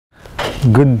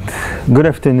Good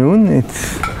afternoon.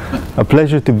 It's a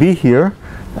pleasure to be here,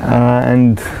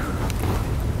 and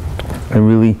I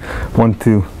really want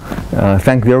to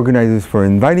thank the organizers for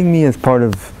inviting me as part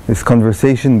of this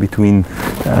conversation between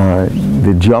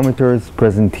the geometers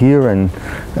present here and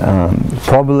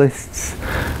probabilists.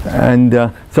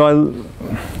 And so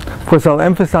of course I'll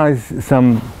emphasize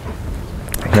some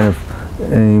kind of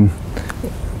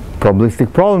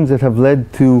probabilistic problems that have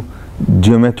led to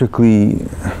geometrically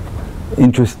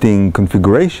interesting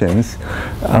configurations.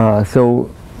 So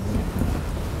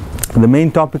the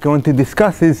main topic I want to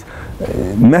discuss is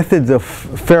methods of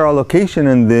fair allocation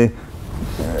and the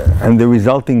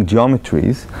resulting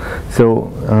geometries.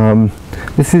 So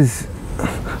this is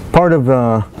part of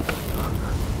a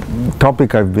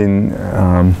topic I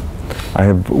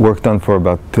have worked on for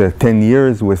about 10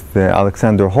 years with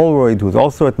Alexander Holroyd, who's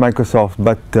also at Microsoft,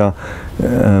 but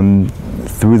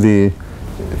through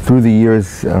the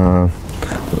years,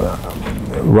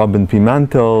 Robin P.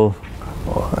 Mantle,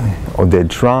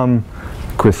 Oded Schramm,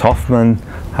 Chris Hoffman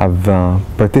have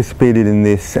participated in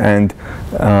this, and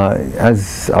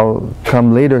as I'll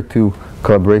come later to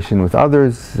collaboration with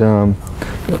others on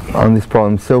this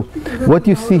problem. So what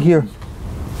you see here,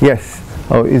 yes,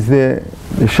 there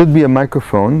should be a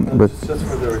microphone, but just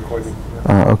for the recording.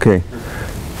 Okay.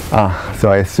 So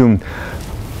I assumed.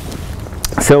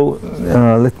 So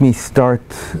let me start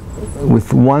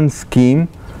with one scheme.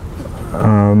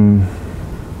 All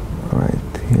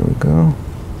right, here we go.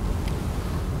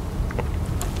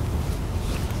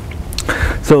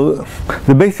 So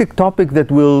the basic topic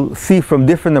that we'll see from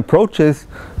different approaches,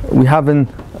 we have a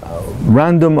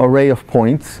random array of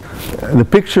points. The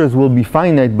pictures will be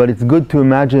finite, but it's good to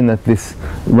imagine that this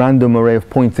random array of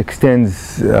points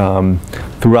extends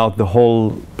throughout the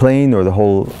whole plane or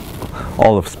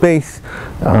all of space.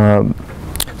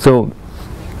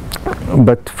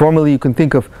 But formally you can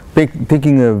think of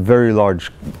taking a very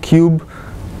large cube,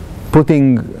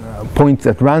 putting points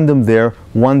at random there,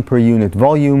 one per unit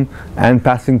volume, and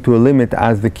passing to a limit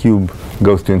as the cube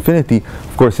goes to infinity.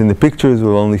 Of course, in the pictures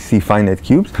we'll only see finite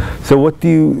cubes. So what do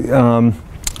you,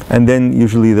 and then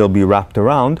usually they'll be wrapped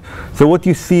around. So what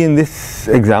you see in this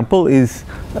example is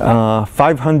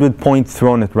 500 points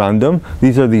thrown at random.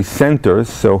 These are these centers,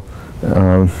 so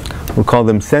we'll call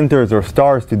them centers or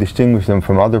stars to distinguish them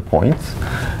from other points.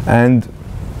 And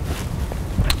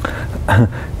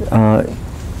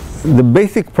the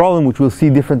basic problem, which we'll see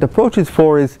different approaches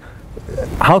for, is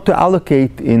how to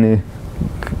allocate in a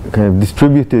kind of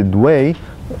distributed way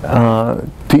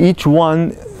to each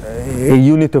one a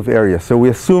unit of area. So we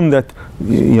assume that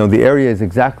the area is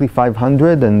exactly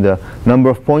 500 and the number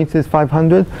of points is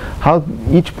 500. How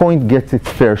each point gets its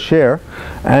fair share,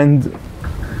 and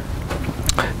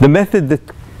the method that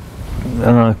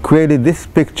created this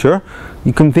picture,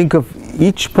 you can think of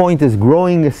each point as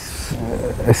growing a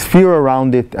sphere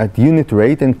around it at unit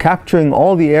rate and capturing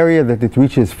all the area that it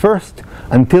reaches first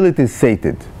until it is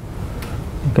sated.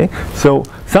 Okay, so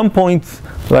some points,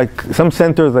 like some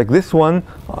centers like this one,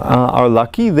 are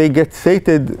lucky. They get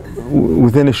sated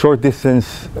within a short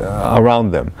distance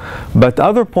around them. But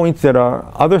other points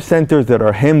other centers that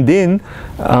are hemmed in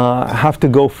have to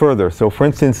go further. So for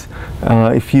instance,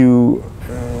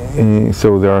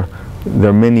 so there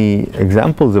are many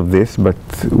examples of this, but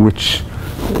which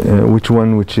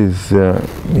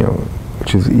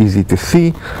is easy to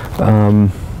see.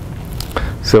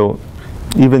 So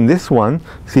even this one,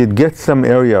 see, it gets some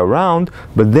area around,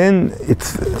 but then it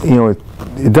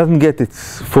doesn't get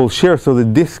its full share, so the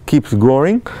disk keeps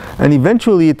growing, and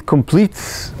eventually it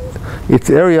completes its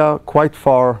area quite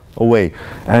far away.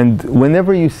 And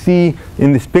whenever you see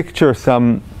in this picture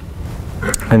some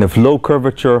kind of low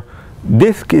curvature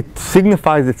disk, it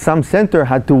signifies that some center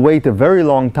had to wait a very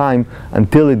long time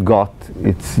until it got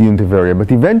its unit of area. But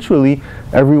eventually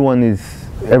everyone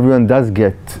does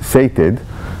get sated,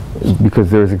 because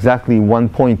there's exactly 1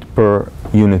 point per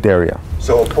unit area.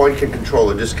 So a point can control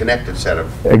a disconnected set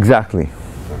of... Exactly,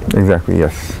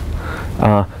 yes.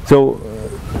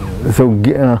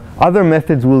 Other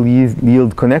methods will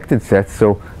yield connected sets,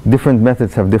 so different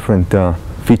methods have different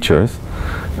features.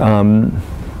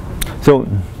 So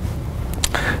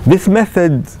this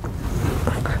method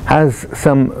has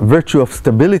some virtue of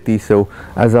stability. So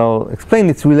as I'll explain,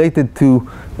 it's related to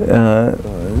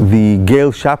the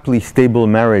Gale-Shapley stable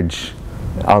marriage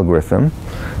algorithm,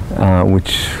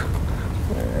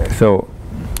 so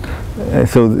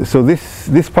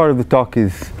this part of the talk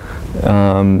is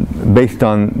based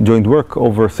on joint work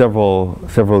over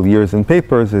several years and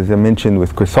papers, as I mentioned,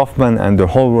 with Chris Hoffman, Andrew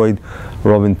Holroyd,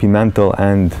 Robin P. Mantle,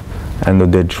 and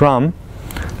Oded Schramm.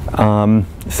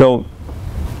 So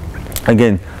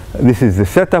again, this is the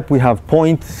setup. We have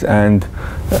points and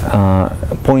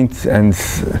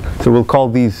so we'll call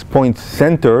these points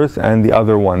centers and the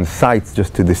other ones sites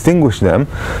just to distinguish them.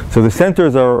 So the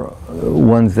centers are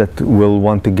ones that will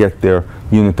want to get their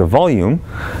unit of volume,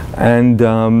 and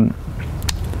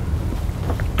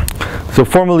so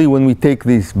formally, when we take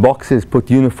these boxes, put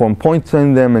uniform points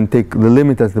in them, and take the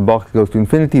limit as the box goes to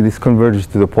infinity, this converges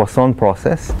to the Poisson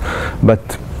process.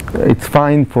 But it's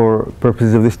fine for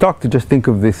purposes of this talk to just think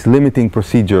of this limiting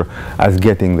procedure as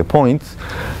getting the points.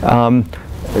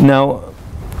 Now,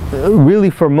 really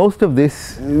for most of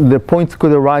this, the points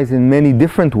could arise in many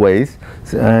different ways.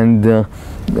 And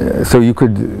so you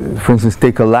could, for instance,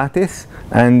 take a lattice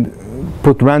and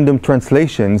put random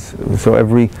translations, so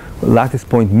every lattice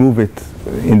point move it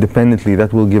independently.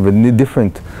 That will give a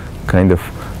different kind of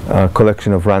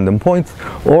collection of random points.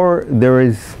 Or there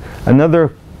is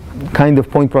another kind of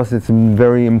point process that's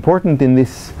very important in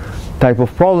this type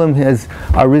of problem, has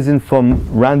arisen from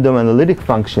random analytic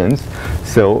functions.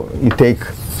 So you take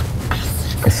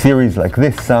a series like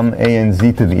this, sum a and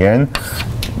z to the n,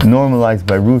 normalized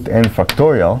by root n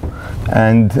factorial,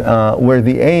 and where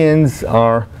the a-n's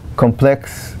are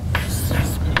complex.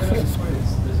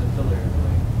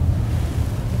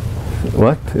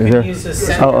 What?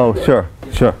 Oh, sure.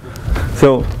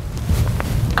 So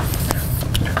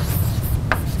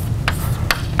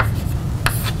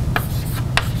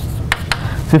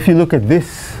if you look at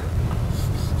this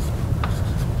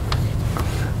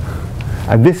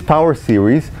power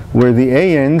series, where the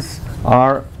a-n's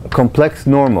are complex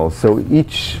normals, so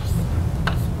each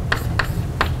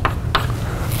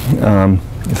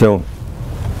so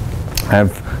I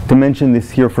have to mention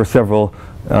this here for several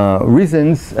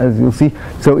reasons, as you'll see.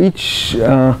 So each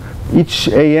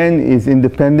an is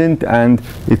independent, and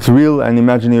its real and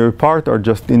imaginary part are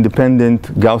just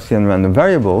independent Gaussian random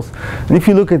variables. And if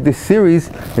you look at this series,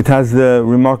 it has the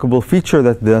remarkable feature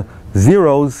that the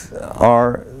zeros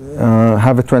are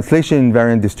have a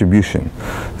translation-invariant distribution.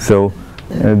 So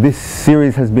this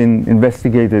series has been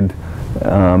investigated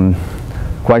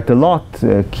quite a lot.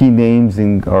 Key names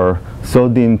are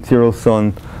Sodin,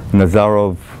 Tirolson,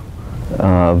 Nazarov,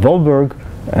 Volberg,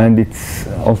 and it's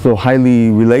also highly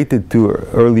related to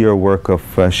earlier work of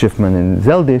Schiffman and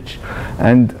Zeldich.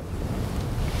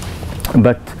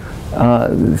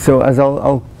 So as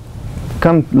I'll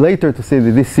come later to say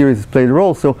that this series has played a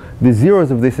role. So the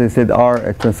zeros of this, as I said, are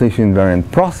a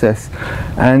translation-invariant process,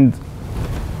 and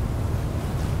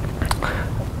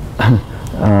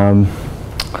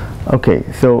okay,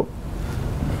 so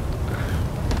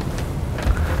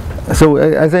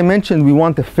as I mentioned, we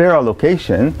want a fair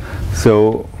allocation,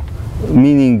 so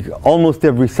meaning almost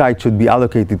every site should be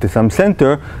allocated to some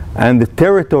center, and the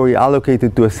territory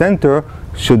allocated to a center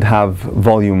should have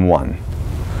volume 1.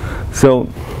 So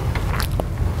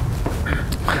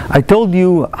I told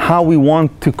you how we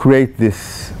want to create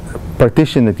this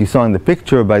partition that you saw in the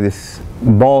picture by this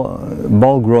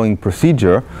ball growing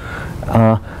procedure.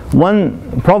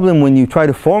 One problem when you try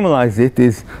to formalize it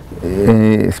is,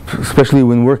 especially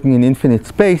when working in infinite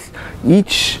space,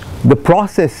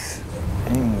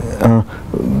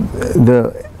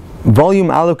 the volume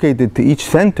allocated to each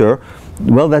center,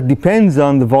 well, that depends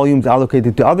on the volumes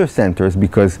allocated to other centers,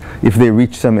 because if they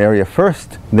reach some area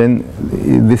first, then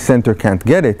this center can't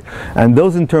get it, and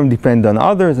those in turn depend on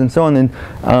others, and so on. And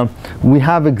we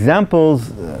have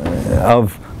examples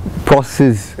of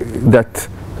processes that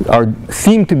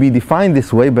seem to be defined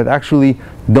this way, but actually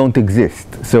don't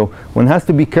exist. So one has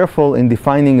to be careful in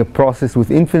defining a process with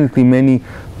infinitely many,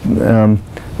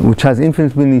 which has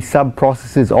infinitely many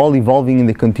sub-processes all evolving in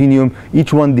the continuum,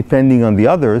 each one depending on the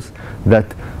others,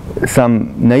 that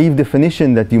some naive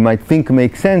definition that you might think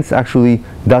makes sense actually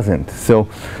doesn't. So,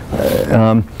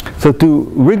 so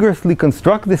to rigorously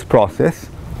construct this process,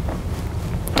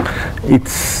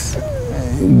 it's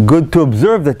good to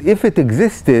observe that if it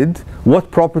existed,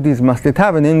 what properties must it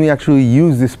have, and then we actually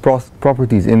use these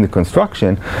properties in the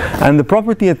construction. And the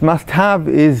property it must have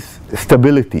is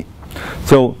stability.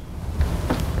 So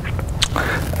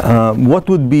what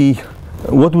would be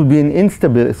an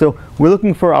instability? So we're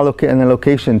looking for an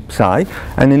allocation psi,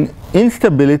 and an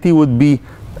instability would be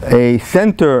a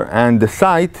center and the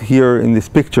site, here in this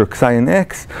picture xi and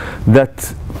x,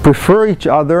 that prefer each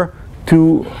other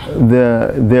to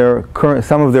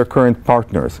some of their current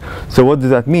partners. So what does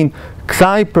that mean?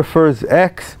 Xi prefers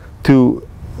x to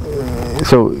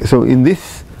so in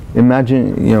this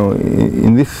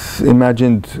in this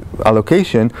imagined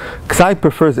allocation, xi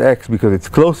prefers x because it's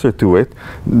closer to it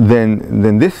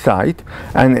than this site,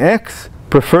 and x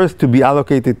prefers to be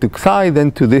allocated to xi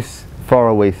than to this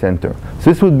faraway center. So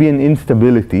this would be an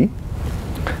instability.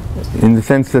 in the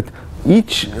sense that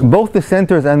both the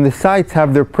centers and the sites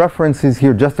have their preferences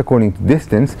here just according to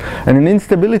distance, and an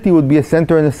instability would be a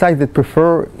center and a site that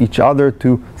prefer each other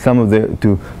to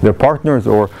their partners,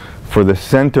 or for the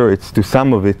center it's to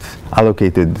some of its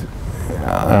allocated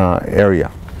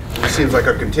area. It seems like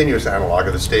a continuous analog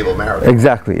of the stable marriage.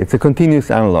 Exactly, it's a continuous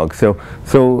analog. So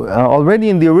already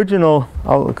in the original,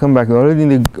 I'll come back. Already in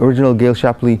the original Gale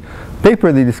Shapley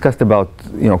paper, they discussed about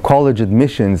college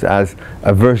admissions as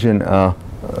a version,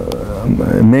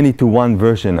 many to one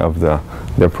version of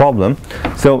the problem.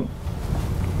 So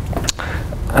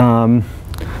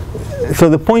so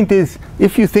the point is,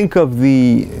 if you think of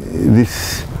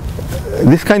this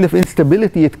kind of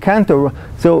instability, it can't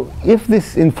so if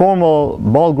this informal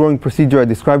ball growing procedure I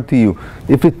described to you,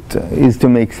 if it is to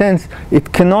make sense,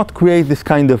 it cannot create this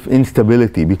kind of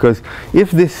instability, because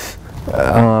if this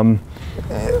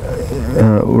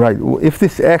if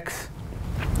this x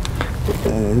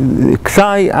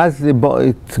psi, as it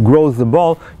grows the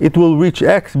ball, it will reach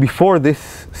x before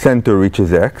this center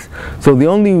reaches x. So the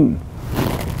only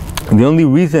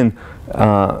reason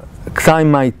psi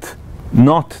might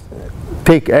not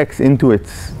take x into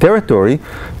its territory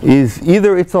is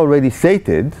either it's already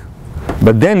sated,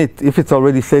 but then if it's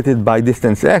already sated by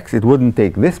distance x, it wouldn't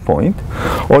take this point,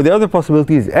 or the other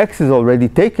possibility is x is already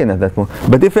taken at that point.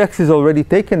 But if x is already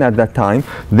taken at that time,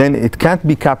 then it can't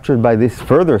be captured by this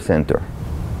further center.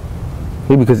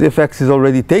 Okay, because if x is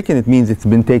already taken, it means it's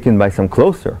been taken by some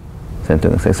closer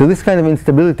center. So this kind of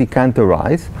instability can't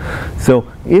arise. So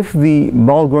if the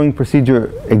ball growing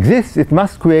procedure exists, it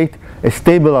must create a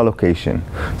stable allocation.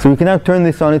 So we can now turn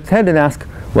this on its head and ask,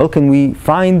 well, can we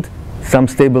find some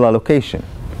stable allocation?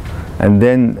 And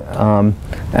then,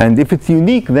 and if it's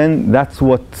unique, then that's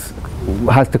what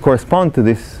has to correspond to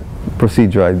this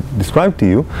procedure I described to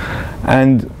you.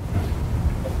 And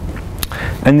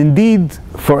indeed,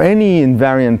 for any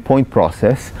invariant point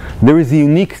process, there is a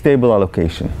unique stable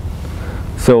allocation.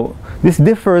 So this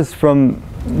differs from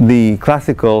the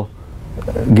classical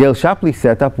Gale Shapley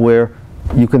setup, where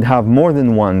you could have more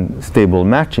than one stable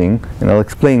matching, and I'll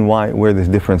explain where this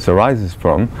difference arises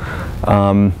from.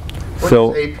 What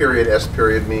does A period, S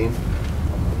period mean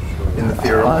in the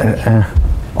theorem?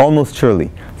 Almost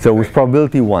surely. So with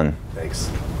probability 1.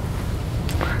 Thanks.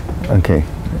 Okay.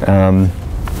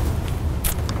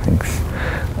 Thanks.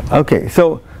 Okay,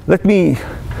 so let me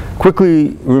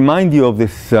quickly remind you of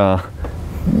this, tell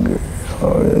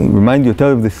you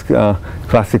of this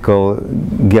classical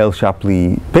Gale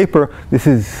Shapley paper. This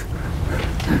is,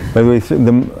 by the way,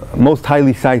 the most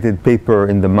highly cited paper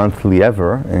in the monthly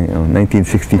ever,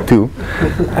 1962.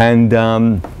 And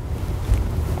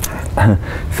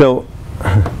so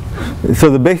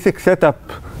the basic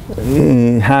setup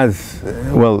has,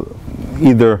 well,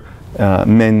 either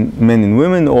men and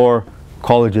women, or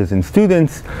colleges and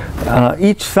students.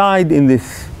 Each side in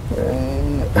this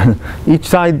each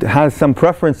side has some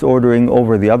preference ordering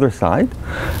over the other side,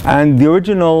 and the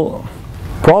original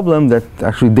problem that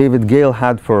actually David Gale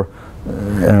had for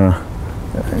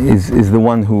is the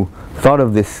one who thought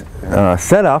of this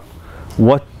setup.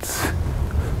 What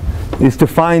is to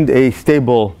find a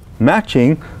stable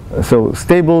matching? So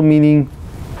stable meaning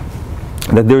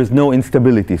that there is no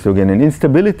instability. So again, an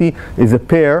instability is a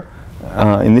pair,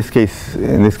 in this case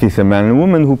a man and a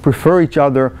woman, who prefer each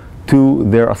other to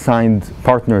their assigned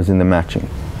partners in the matching.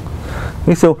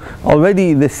 Okay, so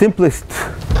already the simplest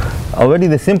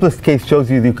case shows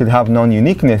you that you could have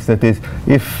non-uniqueness. That is,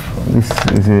 if this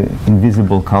is an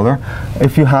invisible color,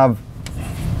 if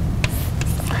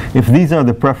these are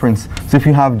the preference, so if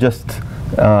you have just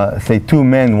say 2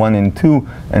 men, 1 and 2,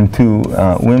 and 2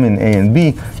 women, A and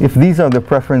B, if these are the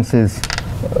preferences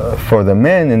for the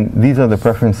men and these are the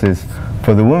preferences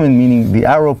for the women, meaning the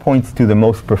arrow points to the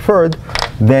most preferred,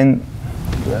 then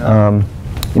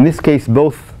in this case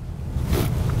both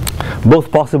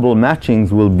possible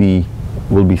matchings will be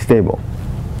stable.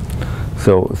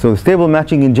 So stable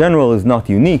matching in general is not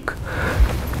unique.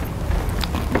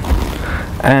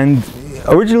 And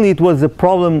originally it was a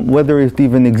problem whether it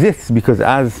even exists, because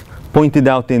as pointed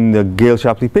out in the Gale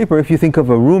Shapley paper, if you think of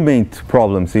a roommate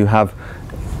problem, so you have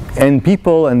n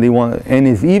people and n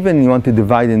is even, you want to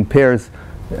divide in pairs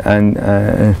and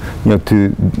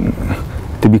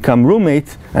to become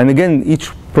roommates, and again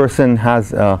each person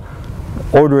has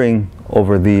ordering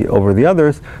over the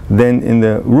others, then in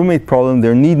the roommate problem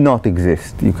there need not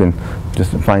exist. You can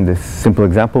just find a simple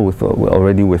example with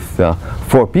already with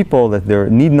 4 people, that there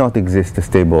need not exist a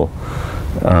stable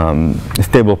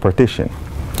partition.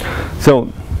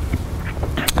 So,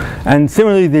 and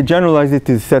similarly they generalize it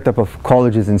to the setup of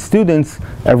colleges and students.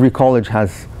 Every college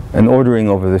has an ordering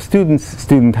over the students,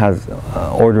 student has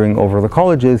ordering over the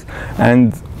colleges,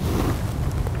 and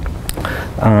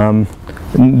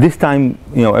this time,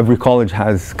 every college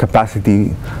has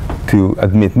capacity to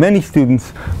admit many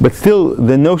students, but still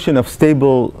the notion of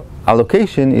stable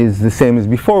allocation is the same as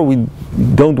before. We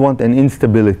don't want an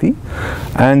instability,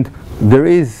 and there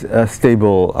is a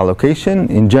stable allocation.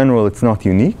 In general, it's not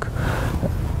unique.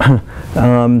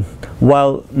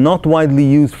 While not widely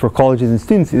used for colleges and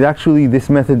students, this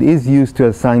method is used to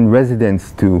assign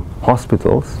residents to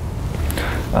hospitals.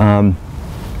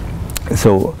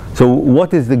 So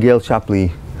what is the Gale-Shapley?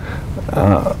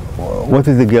 What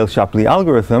is the Gale-Shapley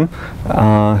algorithm?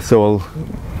 So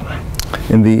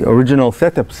in the original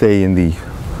setup, say in the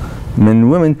men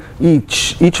and women,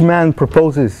 each man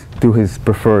proposes to his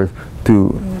preferred,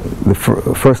 to the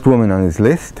first woman on his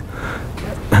list.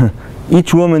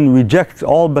 Each woman rejects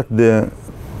all but the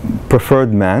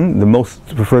preferred man, the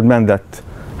most preferred man that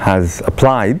has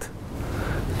applied,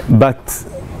 but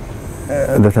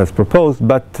that has proposed.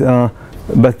 But to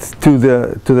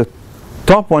the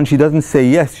top one, she doesn't say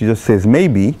yes. She just says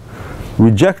maybe,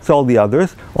 rejects all the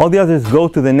others. All the others go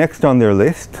to the next on their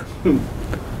list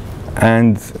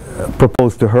and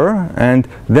propose to her, and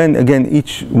then again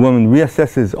each woman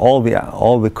reassesses all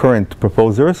the current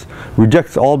proposers,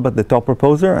 rejects all but the top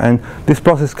proposer, and this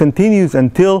process continues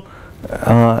until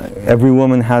every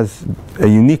woman has a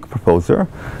unique proposer,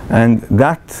 and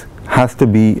that has to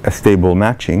be a stable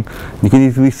matching. You can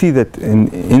easily see that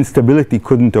instability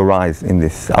couldn't arise in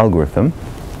this algorithm.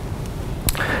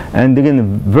 And again, a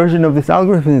version of this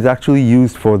algorithm is actually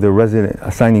used for the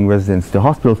assigning residents to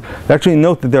hospitals. Actually,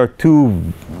 note that there are two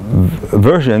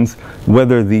versions,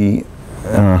 whether the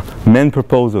men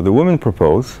propose or the women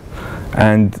propose,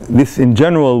 and this in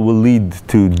general will lead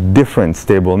to different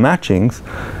stable matchings.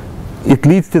 It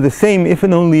leads to the same if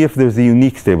and only if there's a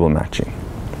unique stable matching.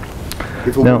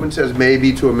 If a woman says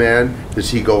maybe to a man, does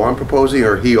he go on proposing,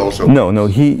 or he also? No,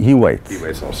 he waits. He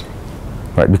waits also.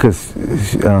 Right, because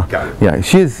yeah,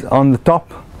 she is on the top.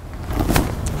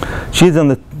 She is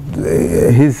on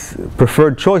his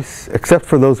preferred choice, except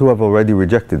for those who have already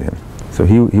rejected him. So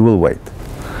he will wait.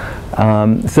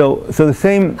 So the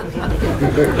same.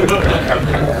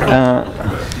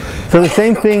 So the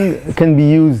same thing can be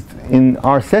used in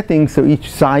our setting. So each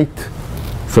site,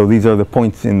 so these are the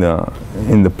points in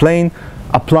the plane,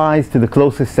 applies to the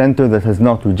closest center that has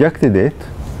not rejected it.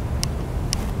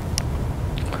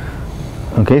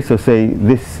 Okay, so say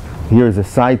here is a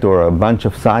site or a bunch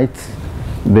of sites.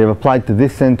 They've applied to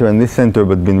this center and this center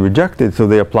but been rejected, so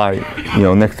they apply,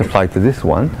 next apply to this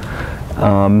one.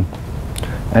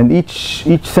 And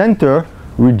each center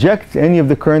rejects any of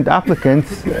the current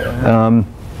applicants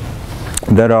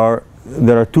that are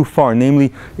too far.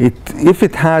 Namely, if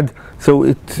it had, so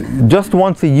it just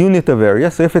wants a unit of area.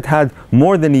 So if it had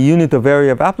more than a unit of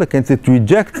area of applicants, it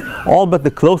rejects all but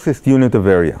the closest unit of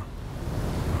area.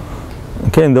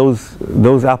 Okay, and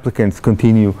those applicants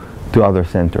continue to other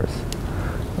centers.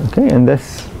 Okay, and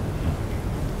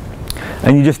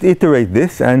you just iterate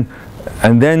this, and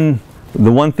then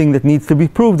the one thing that needs to be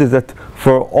proved is that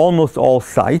for almost all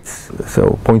sites,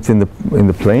 so points in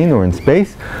the plane or in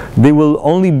space, they will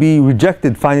only be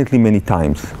rejected finitely many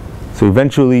times. So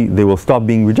eventually they will stop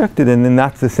being rejected, and then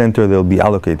that's the center they'll be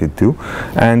allocated to,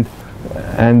 and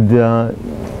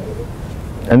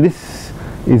this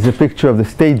is a picture of the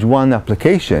stage 1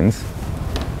 applications.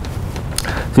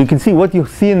 So you can see what you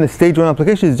see in the stage 1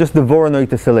 application is just the Voronoi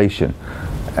tessellation.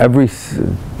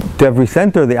 To every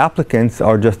center, the applicants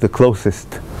are just the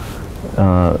closest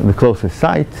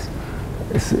sites.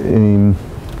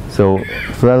 So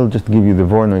that'll just give you the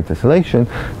Voronoi tessellation.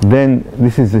 Then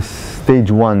this is the stage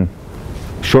 1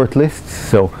 shortlists.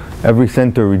 So every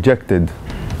center rejected,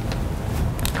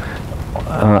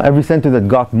 every center that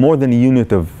got more than a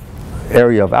unit of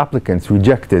area of applicants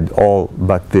rejected all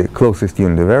but the closest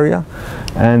unit of area.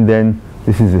 And then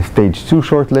this is the stage 2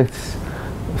 shortlists,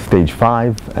 stage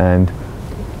 5, and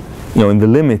in the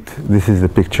limit this is the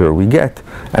picture we get.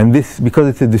 And this, because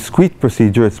it's a discrete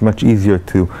procedure, it's much easier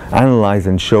to analyze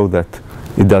and show that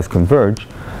it does converge.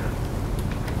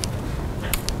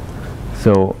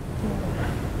 So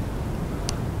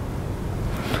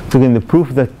again, the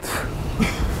proof that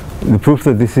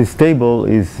this is stable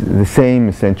is the same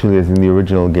essentially as in the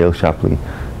original Gale-Shapley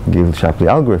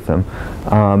algorithm.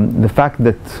 The fact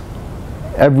that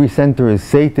every center is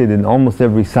sated and almost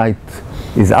every site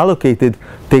is allocated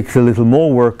takes a little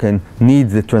more work and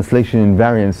needs the translation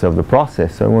invariance of the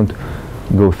process. So I won't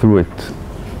go through it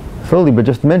slowly, but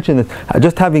just mention that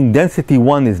just having density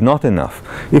 1 is not enough.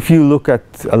 If you look at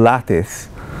a lattice,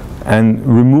 and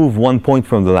remove one point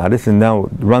from the lattice and now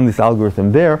run this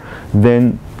algorithm there,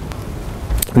 then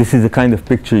this is the kind of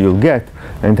picture you'll get.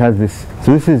 And it has this,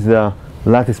 so this is the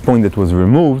lattice point that was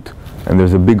removed, and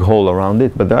there's a big hole around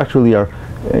it, but there actually are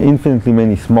infinitely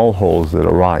many small holes that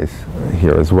arise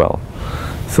here as well.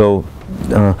 So,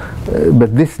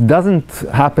 but this doesn't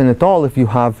happen at all if you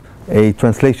have a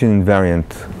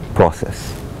translation-invariant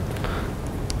process.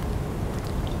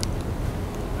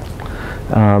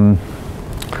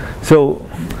 So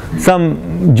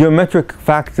some geometric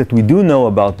facts that we do know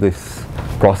about this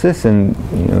process, and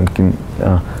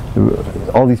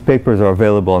all these papers are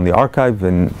available on the archive,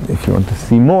 and if you want to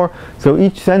see more. So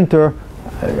each center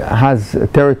has a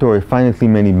territory of finitely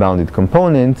many bounded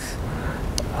components.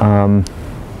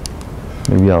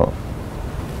 Maybe I'll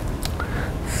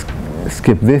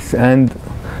skip this, and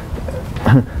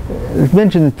as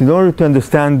mentioned, that in order to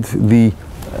understand the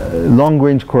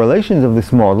long-range correlations of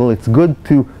this model, it's good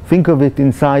to think of it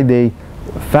inside a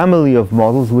family of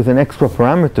models with an extra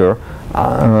parameter,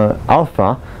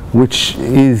 alpha, which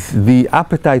is the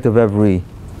appetite of every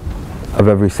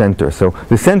center. So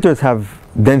the centers have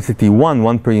density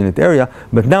 1 per unit area,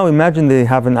 but now imagine they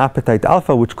have an appetite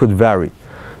alpha which could vary.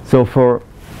 So for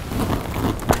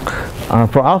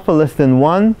alpha less than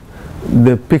 1,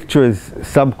 the picture is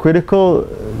subcritical,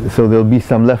 so there'll be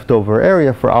some leftover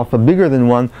area. For alpha bigger than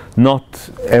 1,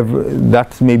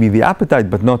 that's maybe the appetite,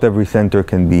 but not every center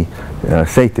can be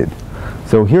sated.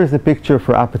 So here's the picture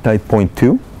for appetite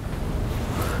 0.2.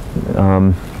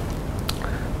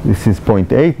 This is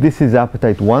 0.8. This is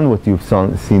appetite 1, what you've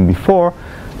seen before.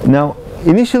 Now,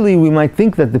 initially we might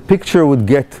think that the picture would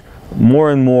get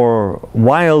more and more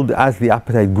wild as the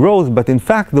appetite grows, but in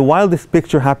fact the wildest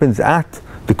picture happens at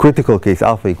the critical case,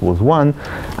 alpha equals 1.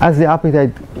 As the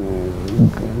appetite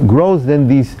grows, then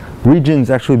these regions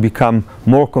actually become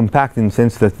more compact in the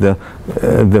sense that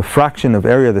the fraction of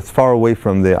area that's far away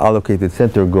from the allocated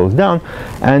center goes down.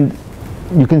 And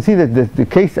you can see that the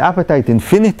case appetite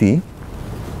infinity,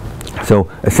 so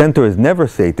a center is never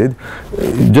sated,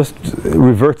 just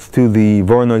reverts to the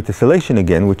Voronoi tessellation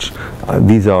again, which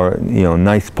these are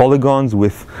nice polygons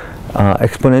with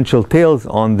exponential tails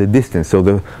on the distance. So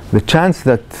the chance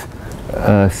that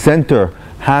center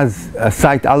has a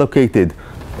site allocated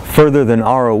further than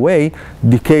r away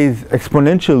decays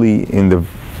exponentially in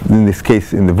this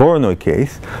case, in the Voronoi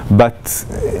case, but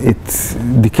it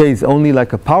decays only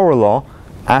like a power law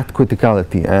at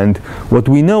criticality. And what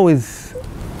we know is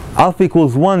alpha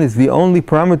equals 1 is the only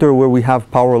parameter where we have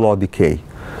power law decay.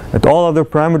 At all other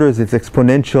parameters, it's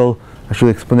exponential,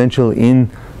 actually exponential in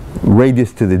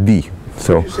radius to the d.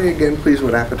 So, could you say again, please,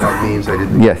 what appetite means? I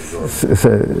didn't. Yes.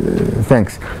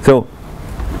 Thanks. So,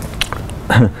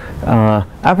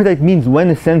 appetite means when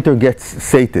a center gets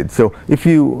sated. So, if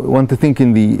you want to think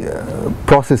in the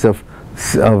process of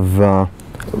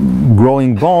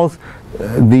growing balls,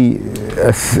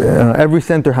 every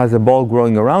center has a ball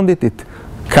growing around it. It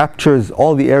captures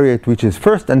all the area it reaches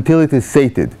first until it is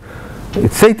sated.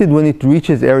 It's sated when it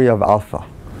reaches area of alpha.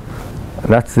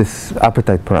 That's this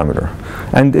appetite parameter.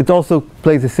 And it also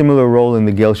plays a similar role in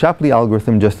the Gale-Shapley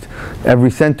algorithm, just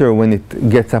every center, when it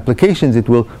gets applications, it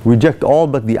will reject all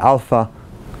but the alpha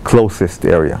closest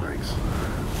area. Nice.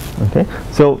 Okay?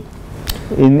 So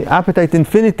in appetite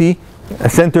infinity, a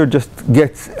center just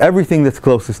gets everything that's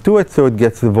closest to it, so it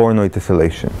gets the Voronoi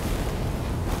tessellation.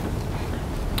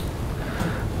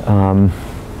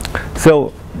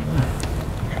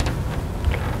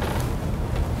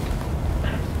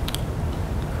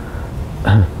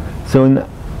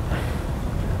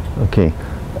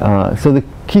 So the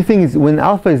key thing is when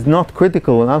alpha is not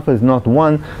critical, when alpha is not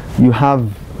 1, you have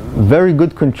very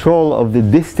good control of the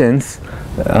distance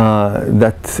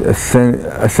that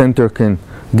a center can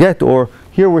get. Or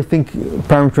here we're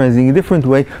parameterizing a different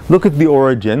way. Look at the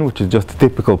origin, which is just a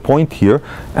typical point here,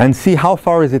 and see how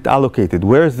far is it allocated.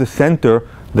 Where is the center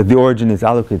that the origin is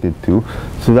allocated to?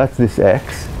 So that's this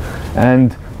x.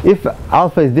 And if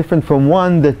alpha is different from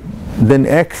 1, then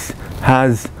x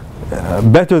has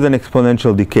better than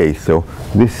exponential decay. So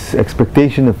this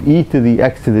expectation of e to the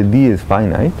x to the d is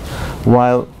finite.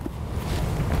 While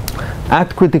at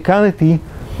criticality,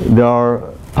 there are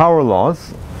power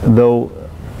laws, though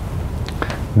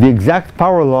the exact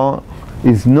power law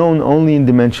is known only in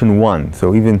dimension 1.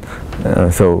 So even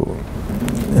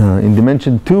in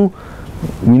dimension 2,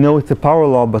 we know it's a power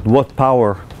law, but what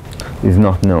power is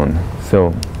not known.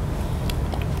 So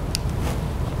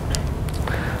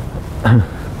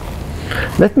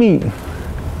let me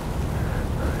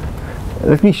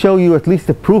show you at least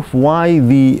a proof why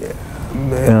the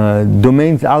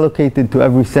domains allocated to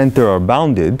every center are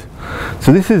bounded.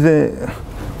 So this is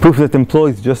proof that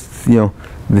employs just,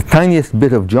 the tiniest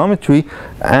bit of geometry,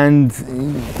 and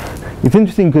it's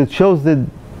interesting because it shows that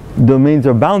domains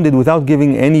are bounded without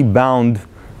giving any bound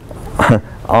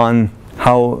on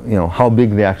how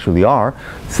big they actually are.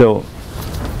 So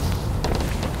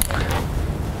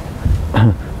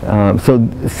so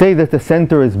say that the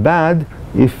center is bad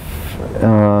if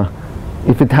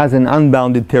it has an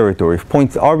unbounded territory. If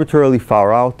points arbitrarily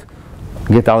far out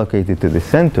get allocated to the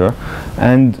center,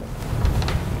 and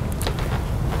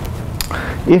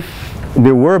if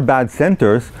there were bad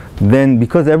centers, then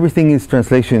because everything is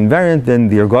translation invariant, then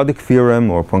the ergodic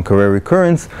theorem or Poincaré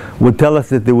recurrence would tell us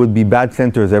that there would be bad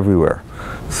centers everywhere.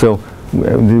 So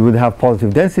we would have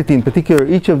positive density. In particular,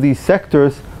 each of these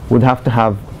sectors would have to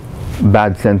have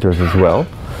bad centers as well.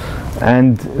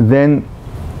 And then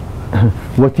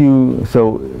what you,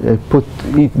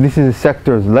 this is a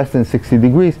sector less than 60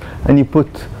 degrees, and you put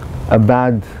a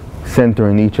bad center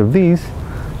in each of these,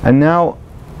 and now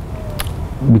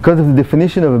because of the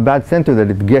definition of a bad center,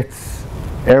 that it gets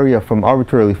area from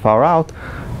arbitrarily far out,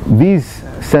 these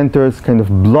centers kind of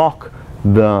block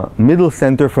the middle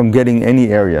center from getting any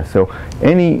area. So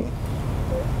any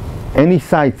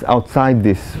sites outside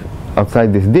this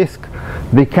disk,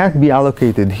 they can't be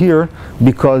allocated here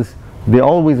because they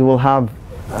always will have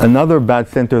another bad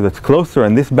center that's closer,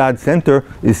 and this bad center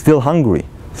is still hungry.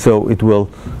 So it will,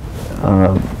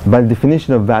 by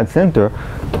definition of bad center,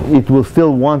 it will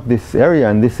still want this area,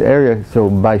 and this area, so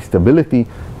by stability,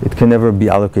 it can never be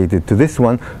allocated to this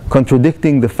one,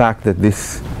 contradicting the fact that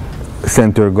this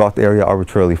center got area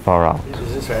arbitrarily far out.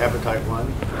 Is this appetite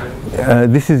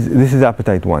 1? This is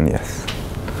appetite 1, yes.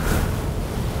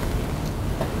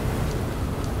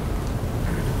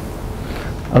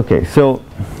 Okay, so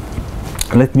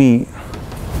let me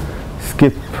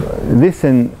skip this,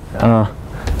 and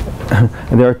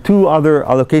there are two other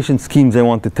allocation schemes I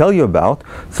want to tell you about.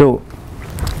 So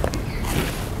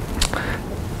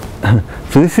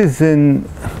this is an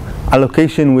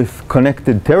allocation with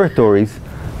connected territories.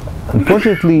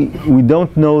 Unfortunately, we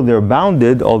don't know they're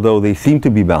bounded, although they seem to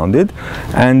be bounded.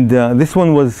 And this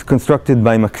one was constructed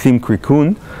by Maxime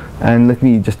Krikun. And let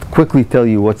me just quickly tell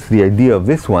you what's the idea of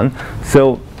this one.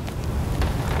 So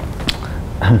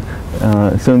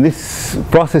in this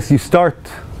process, you start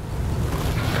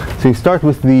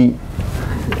with the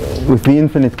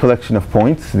infinite collection of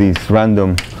points, these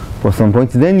random Poisson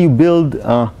points. Then you build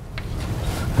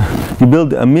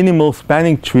a minimal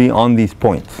spanning tree on these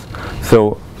points.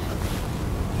 So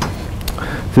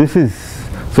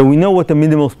we know what the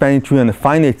minimal spanning tree on a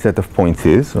finite set of points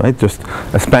is, right? Just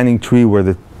a spanning tree where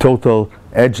the total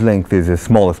edge length is as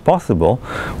small as possible.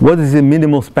 What does a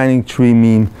minimal spanning tree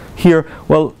mean here?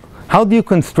 Well, how do you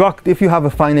construct, if you have a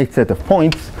finite set of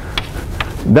points,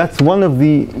 that's one of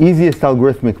the easiest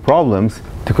algorithmic problems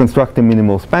to construct a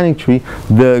minimal spanning tree.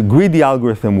 The greedy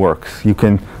algorithm works. You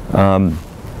can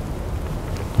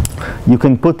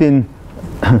put in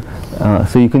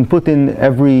so you can put in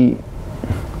every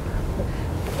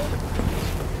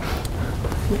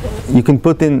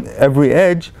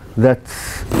edge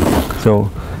that's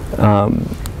so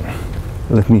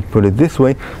let me put it this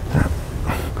way.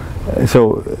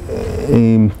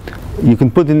 You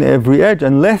can put in every edge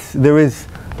unless there is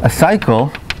a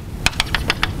cycle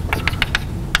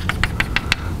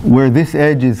where this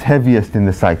edge is heaviest in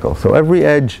the cycle. So every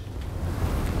edge,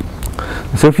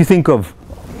 so if you think of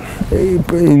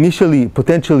initially,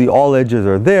 potentially all edges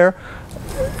are there,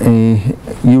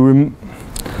 you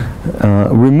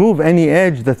remove any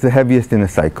edge that's the heaviest in a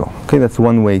cycle. Okay, that's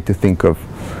one way to think of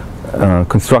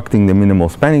constructing the minimal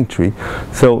spanning tree.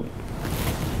 So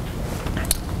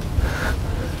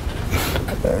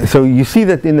you see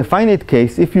that in the finite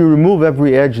case, if you remove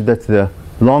every edge that's the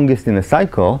longest in a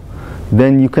cycle,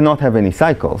 then you cannot have any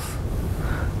cycles.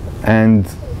 And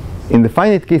in the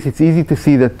finite case, it's easy to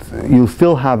see that you'll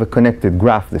still have a connected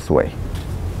graph this way.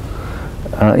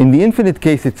 In the infinite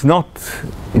case, it's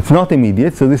not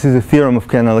immediate. So this is a theorem of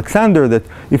Ken-Alexander that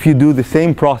if you do the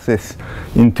same process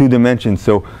in 2 dimensions,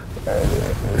 so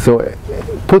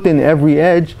put in every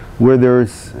edge where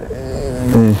there's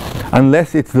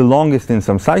unless it's the longest in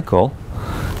some cycle,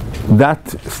 that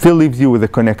still leaves you with a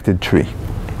connected tree.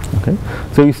 Okay?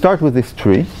 So you start with this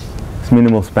tree, this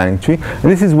minimal spanning tree, and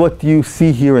this is what you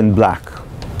see here in black.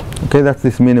 Okay, that's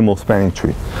this minimal spanning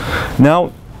tree.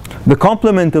 Now, the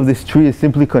complement of this tree is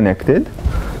simply connected.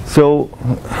 So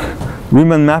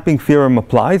Riemann mapping theorem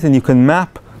applies, and you can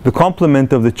map the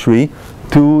complement of the tree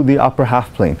to the upper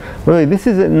half plane. Really, this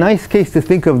is a nice case to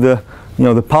think of the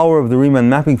power of the Riemann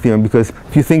mapping theorem, because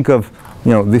if you think of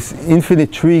this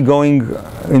infinite tree going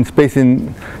in space,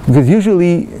 because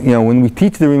usually, when we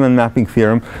teach the Riemann mapping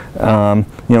theorem,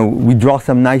 we draw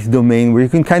some nice domain where you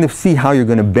can kind of see how you're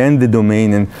going to bend the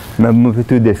domain and move it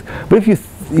to a disk. But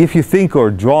if you think or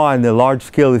draw on a large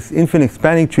scale this infinite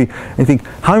spanning tree and think,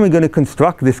 how am I going to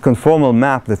construct this conformal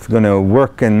map that's going to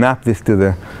work and map this to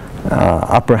the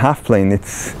upper half plane?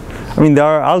 There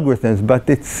are algorithms, but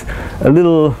it's a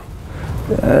little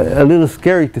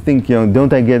scary to think,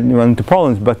 don't I run into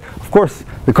problems? But of course,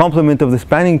 the complement of the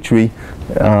spanning tree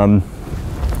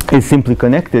is simply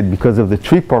connected because of the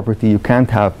tree property. You can't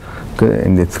have,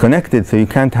 and it's connected, so you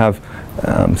can't have,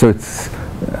 so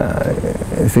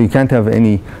you can't have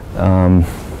any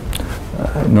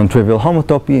non-trivial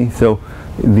homotopy. So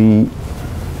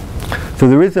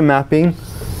there is a mapping.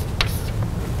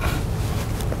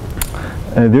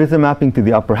 There is a mapping to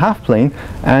the upper half plane,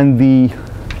 and the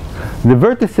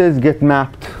vertices get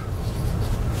mapped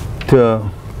to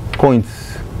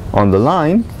points on the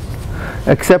line,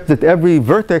 except that every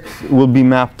vertex will be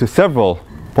mapped to several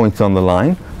points on the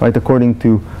line, right, according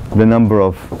to the number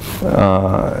of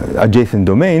adjacent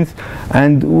domains.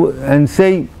 And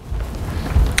say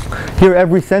here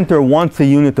every center wants a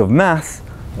unit of mass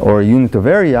or a unit of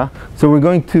area, so we're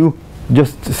going to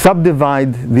just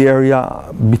subdivide the area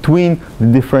between the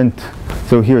different.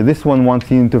 So here, this one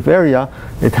wants a unit of area.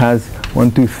 It has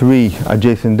 1, 2, 3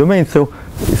 adjacent domains. So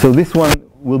this one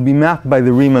will be mapped by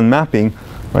the Riemann mapping,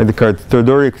 by the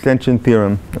Cartodori extension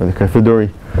theorem, or the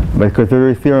Cartodori. By the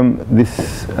Cartodori theorem,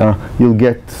 this you'll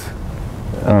get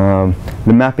the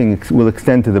mapping will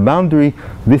extend to the boundary.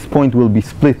 This point will be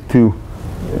split to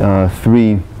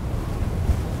 3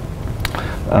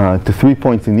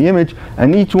 points in the image,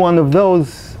 and each one of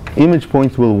those image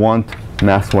points will want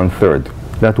mass 1/3.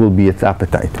 That will be its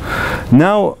appetite.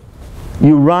 Now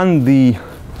you run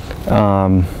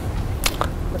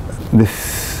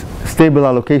this stable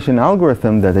allocation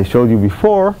algorithm that I showed you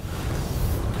before.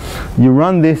 You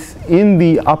run this in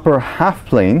the upper half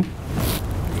plane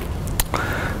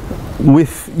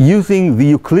with using the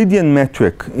Euclidean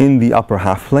metric in the upper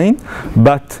half plane,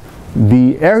 but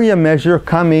the area measure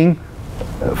coming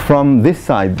from this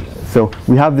side. So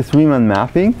we have this Riemann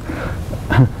mapping.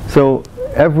 So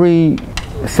every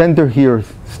center here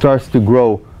starts to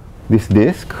grow this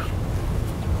disk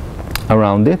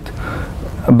around it,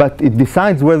 but it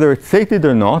decides whether it's sated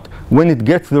or not when it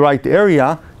gets the right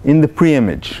area in the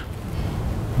pre-image.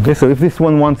 Okay, so if this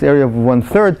one wants area of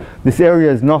 1/3, this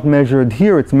area is not measured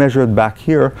here, it's measured back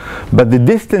here, but the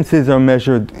distances are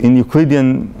measured in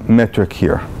Euclidean metric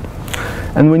here.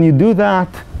 And when you do that,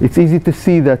 it's easy to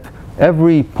see that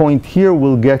every point here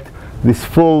will get this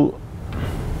full,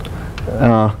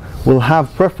 will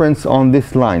have preference on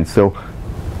this line. So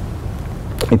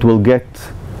it will get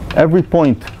every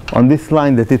point on this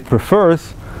line that it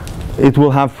prefers, it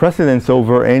will have precedence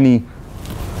over any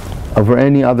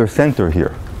other center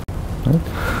here. Right?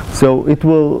 So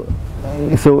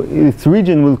its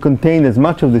region will contain as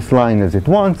much of this line as it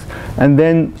wants, and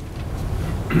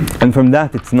from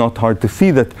that it's not hard to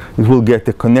see that it will get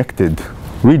a connected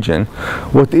region.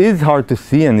 What is hard to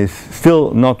see and is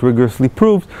still not rigorously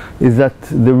proved is that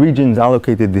the regions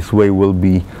allocated this way will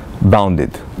be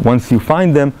bounded. Once you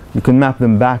find them, you can map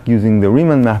them back using the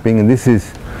Riemann mapping, and this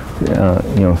is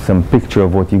some picture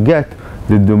of what you get.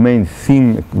 The domains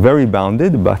seem very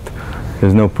bounded, but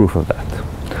there's no proof of that.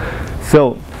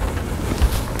 So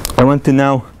I want to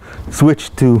now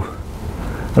switch to,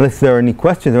 unless there are any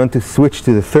questions, I want to switch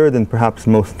to the third and perhaps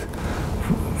most,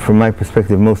 from my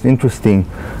perspective, most interesting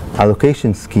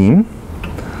allocation scheme.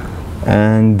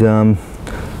 And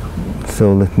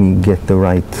so let me get the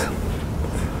right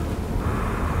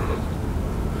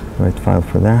file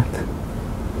for that.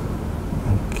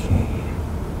 Okay.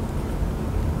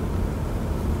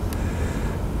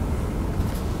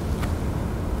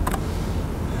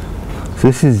 So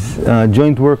this is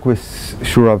joint work with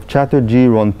Shurav Chatterjee,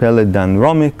 Ron Pellet, Dan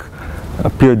Romick,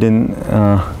 appeared in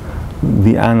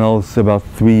the Annals about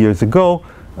 3 years ago.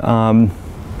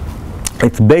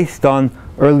 It's based on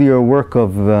earlier work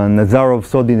of Nazarov,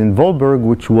 Sodin, and Volberg,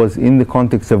 which was in the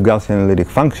context of Gaussian analytic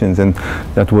functions, and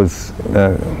that was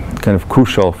kind of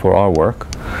crucial for our work.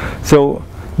 So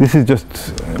this is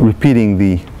just repeating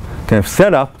the kind of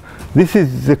setup. This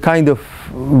is the kind of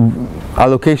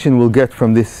allocation we'll get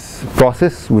from this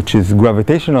process, which is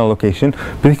gravitational allocation.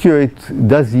 Particularly, it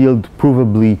does yield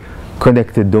provably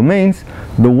connected domains.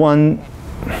 The one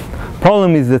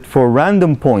problem is that for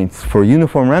random points, for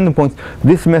uniform random points,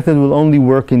 this method will only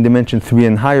work in dimension 3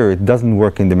 and higher. It doesn't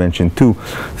work in dimension 2.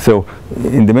 So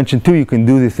in dimension 2 you can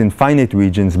do this in finite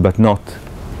regions, but not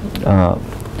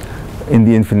in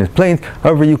the infinite planes.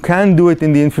 However, you can do it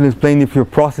in the infinite plane if your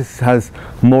process has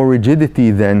more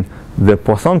rigidity than the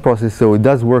Poisson process, so it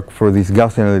does work for these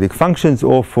Gaussian analytic functions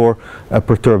or for a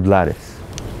perturbed lattice.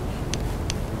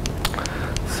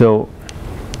 So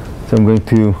I'm going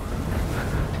to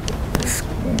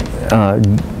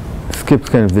skip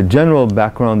kind of the general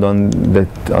background on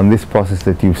this process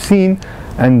that you've seen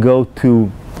and go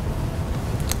to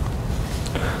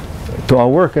our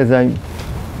work. As I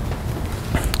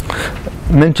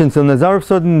mentioned, so Nazarov,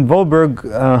 Soden, and Volberg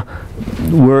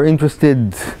were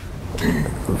interested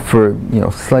for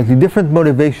slightly different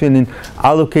motivation in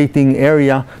allocating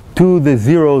area to the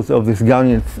zeros of this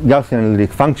Gaussian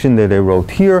analytic function that I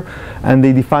wrote here, and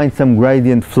they defined some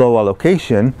gradient flow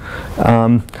allocation.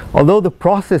 Although the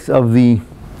process of the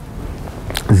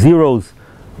zeros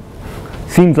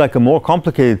seems like a more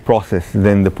complicated process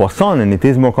than the Poisson, and it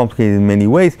is more complicated in many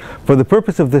ways, for the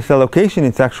purpose of this allocation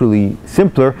it's actually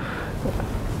simpler.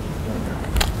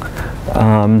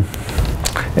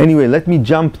 Anyway, let me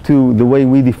jump to the way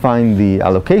we define the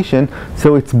allocation.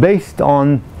 So it's based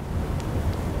on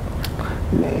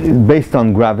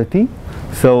gravity.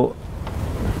 So,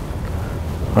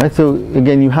 so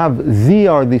again, you have Z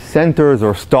are the centers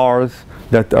or stars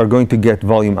that are going to get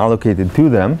volume allocated to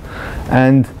them,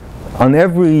 and on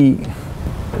every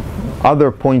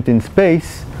other point in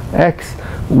space, X,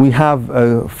 we have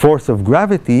a force of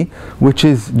gravity, which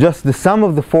is just the sum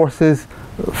of the forces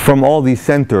from all these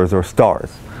centers or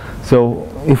stars. So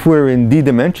if we're in d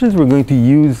dimensions, we're going to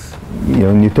use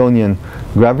Newtonian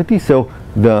gravity. So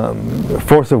the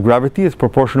force of gravity is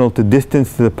proportional to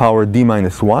distance to the power d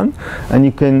minus 1, and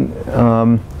you can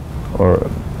or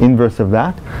inverse of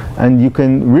that, and you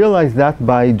can realize that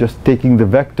by just taking the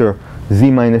vector z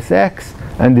minus x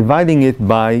and dividing it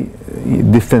by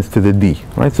distance to the d,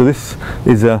 right? So this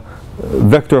is a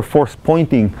vector force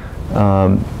pointing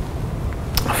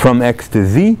from x to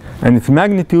z, and its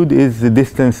magnitude is the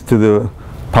distance to the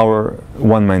power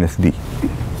 1 minus d.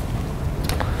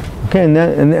 Okay,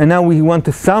 and now we want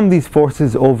to sum these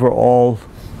forces over all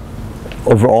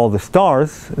the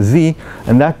stars, z,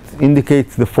 and that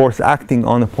indicates the force acting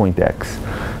on a point x.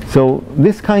 So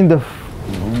this kind of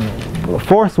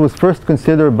force was first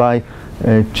considered by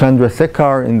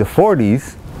Chandrasekhar in the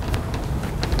 40s,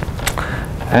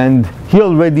 and he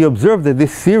already observed that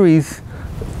this series,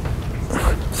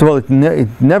 so it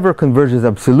never converges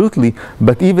absolutely,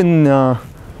 but even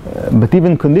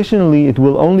conditionally it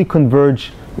will only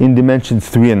converge in dimensions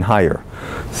 3 and higher.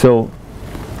 So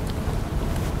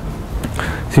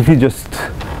if you just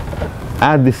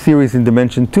add this series in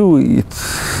dimension 2,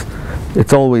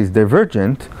 it's always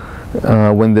divergent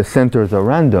when the centers are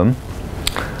random.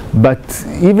 But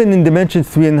even in dimensions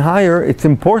 3 and higher, it's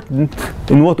important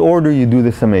in what order you do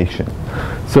the summation.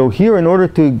 So here, in order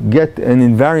to get an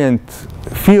invariant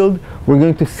field, we're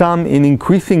going to sum in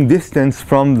increasing distance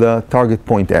from the target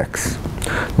point x.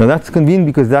 Now that's convenient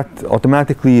because that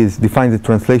automatically defines the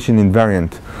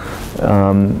translation-invariant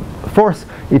force.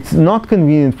 It's not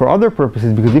convenient for other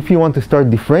purposes, because if you want to start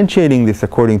differentiating this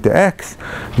according to x,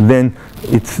 then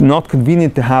it's not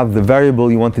convenient to have the variable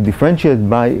you want to differentiate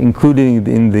by including it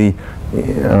in the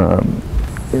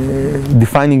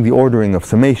defining the ordering of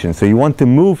summation. So you want to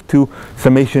move to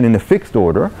summation in a fixed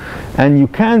order, and you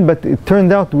can, but it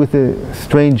turned out with a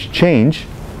strange change.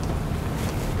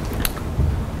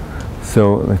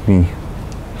 So let me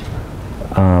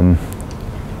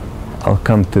I'll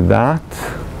come to that.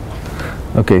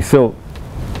 Okay, so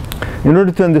in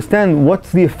order to understand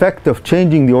what's the effect of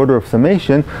changing the order of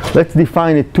summation, let's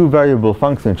define a two-variable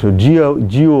function. So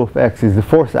gu of x is the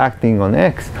force acting on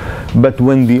x, but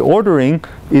when the ordering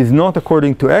is not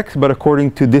according to x, but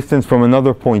according to distance from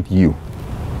another point u.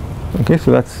 Okay,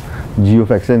 so that's gu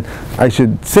of x. And I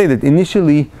should say that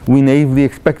initially we naively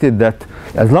expected that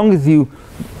as long as you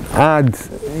add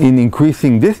in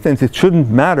increasing distance, it shouldn't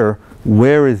matter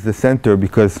where is the center,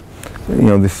 because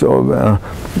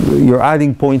you're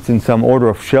adding points in some order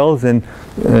of shells, and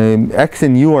x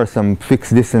and u are some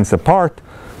fixed distance apart.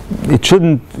 It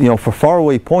shouldn't, for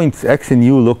faraway points, x and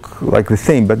u look like the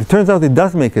same, but it turns out it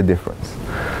does make a difference.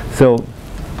 So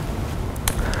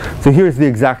here's the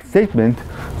exact statement.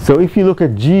 So if you look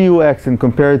at gux and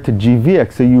compare it to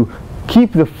gvx, so you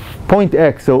keep the point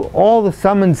x, so all the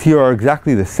summands here are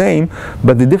exactly the same,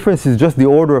 but the difference is just the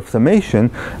order of summation.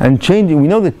 And changing, we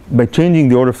know that by changing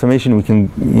the order of summation we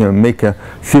can make a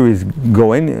series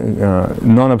go in,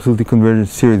 non-absolutely convergent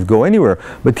series go anywhere.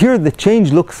 But here the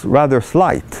change looks rather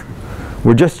slight.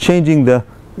 We're just changing the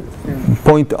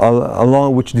point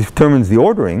along which determines the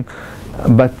ordering,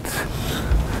 but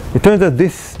it turns out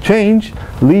this change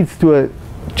leads to a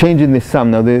change in this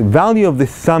sum. Now the value of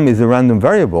this sum is a random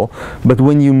variable, but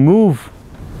when you move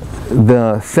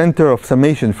the center of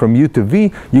summation from u to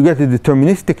v, you get a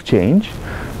deterministic change,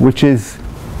 which is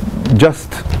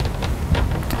just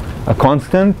a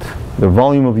constant, the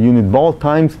volume of a unit ball,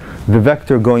 times the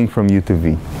vector going from u to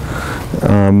v.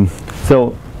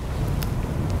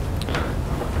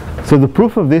 So the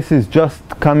proof of this is just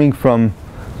coming from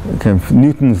kind of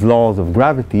Newton's laws of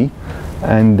gravity,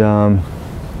 and I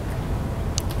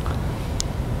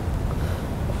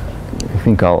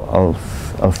think I'll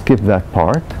skip that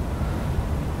part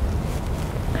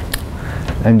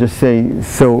and just say,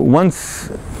 so once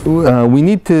we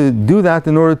need to do that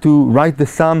in order to write the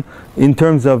sum in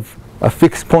terms of a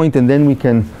fixed point, and then we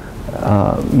can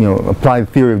apply the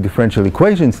theory of differential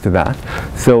equations to that.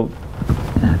 So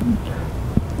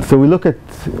we look at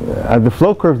the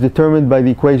flow curve determined by the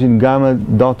equation gamma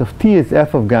dot of t is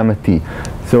f of gamma t.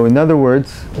 So in other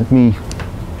words, let me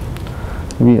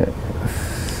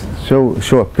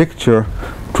show a picture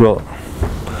to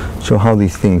show how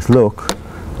these things look.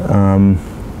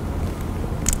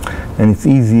 And it's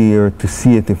easier to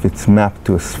see it if it's mapped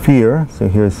to a sphere. So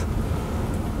here's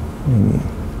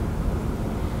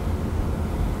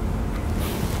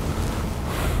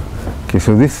okay,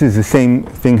 so this is the same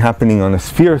thing happening on a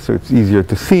sphere, so it's easier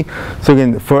to see. So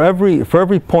again, for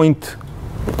every point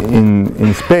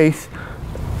in space,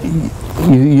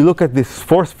 you look at this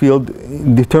force field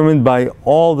determined by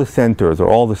all the centers or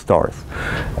all the stars.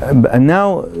 And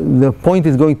now the point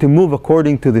is going to move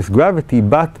according to this gravity,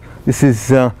 but this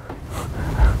is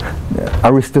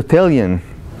Aristotelian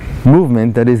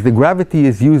movement, that is, the gravity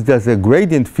is used as a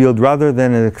gradient field rather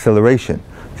than an acceleration.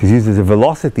 It's used as a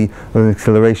velocity or an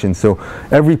acceleration. So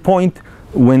every point,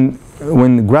 when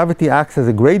gravity acts as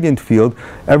a gradient field,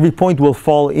 every point will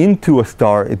fall into a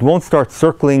star. It won't start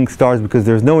circling stars because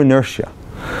there's no inertia.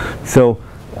 So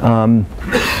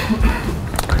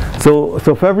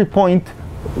for every point,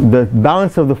 the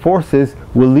balance of the forces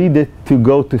will lead it to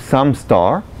go to some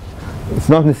star. It's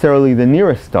not necessarily the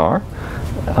nearest star,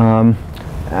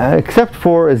 except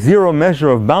for a zero measure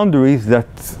of boundaries that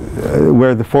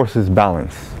where the forces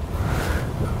balance.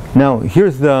 Now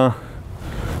here's the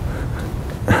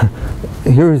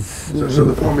so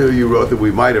the formula you wrote that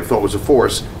we might have thought was a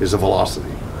force is a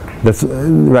velocity. That's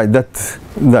right.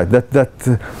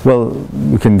 Well,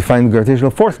 we can define the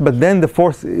gravitational force, but then the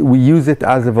force, we use it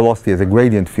as a velocity, as a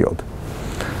gradient field,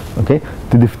 okay,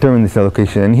 to determine this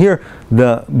allocation. And here,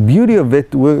 the beauty of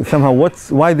it, somehow,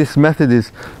 why this method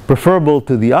is preferable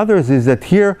to the others, is that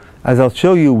here, as I'll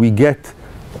show you, we get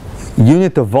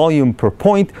unit of volume per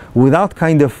point without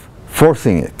kind of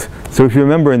forcing it. So if you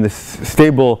remember in this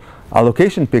stable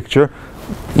allocation picture,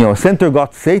 a center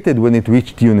got sated when it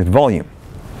reached unit volume.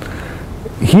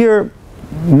 Here,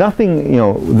 nothing,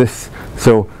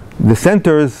 so the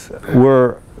centers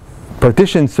were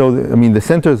partitioned, so the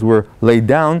centers were laid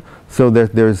down so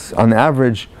that there's on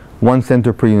average one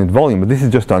center per unit volume, but this is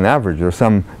just on average. There are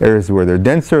some areas where they're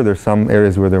denser, there's some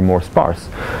areas where they're more sparse.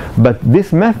 But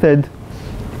this method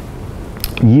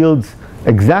yields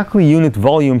exactly unit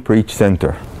volume per each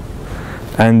center.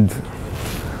 And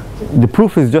the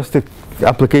proof is just an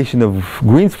application of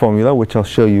Green's formula, which I'll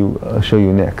show you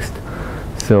next.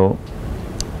 So,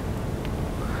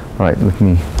 all right, let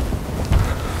me.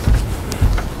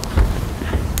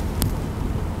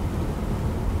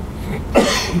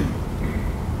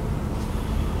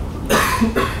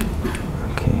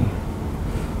 Okay.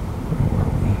 Where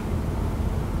are we?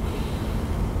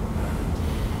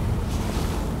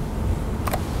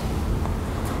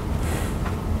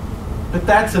 But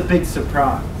that's a big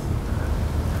surprise.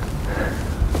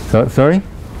 Sorry?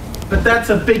 But that's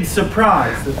a big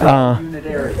surprise, that unit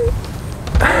area.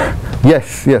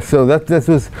 Yes. So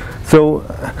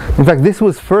in fact, this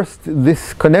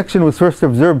connection was first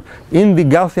observed in the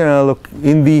Gaussian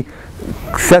in the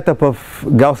setup of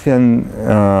Gaussian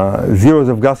zeros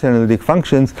of Gaussian analytic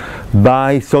functions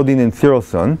by Sodin and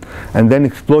Cyrilson, and then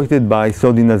exploited by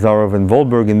Sodin, Nazarov, and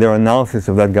Volberg in their analysis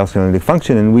of that Gaussian analytic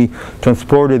function, and we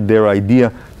transported their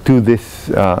idea to this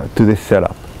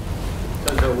setup.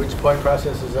 So which point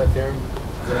process is that theorem?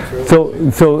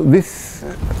 So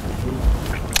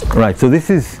this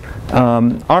is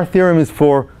our theorem is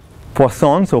for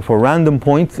Poisson, so for random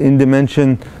points in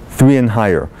dimension 3 and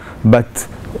higher. But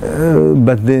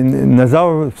the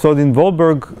Nazarov, Sodin,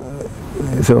 Volberg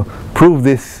prove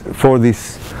this for the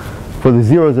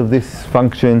zeros of this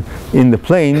function in the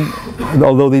plane,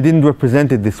 although they didn't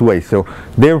represent it this way. So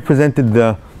they represented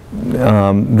the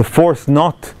force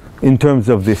not in terms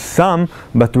of this sum,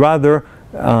 but rather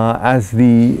as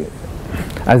the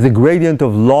gradient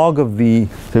of log of the,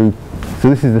 so So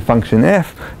this is the function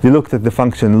f. They looked at the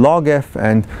function log f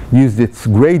and used its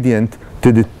gradient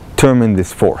to determine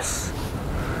this force.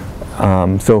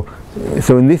 So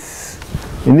in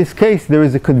this case, there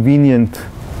is a convenient.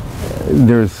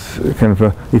 There's kind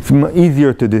of it's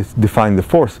easier to define the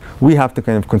force. We have to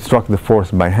kind of construct the force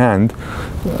by hand,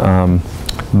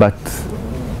 but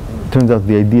it turns out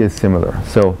the idea is similar.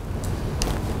 So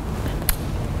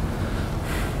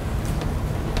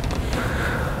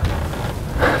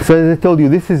as I told you,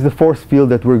 this is the force field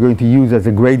that we're going to use as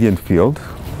a gradient field.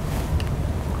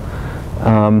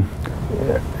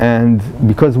 And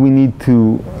because we need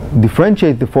to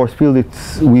differentiate the force field,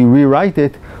 we rewrite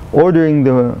it ordering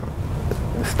the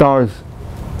stars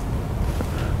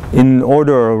in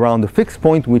order around a fixed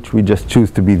point, which we just choose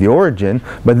to be the origin.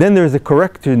 But then there's a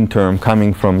correction term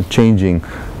coming from changing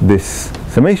this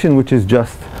summation, which is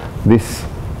just this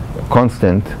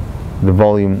constant, the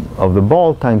volume of the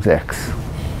ball, times x.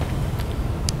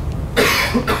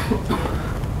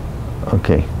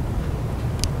 Okay.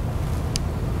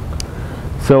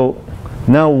 So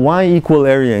now y equal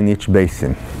area in each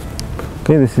basin.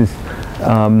 Okay, this is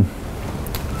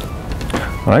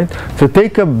right. So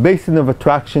take a basin of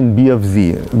attraction B of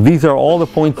z. These are all the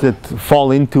points that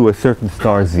fall into a certain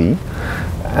star z,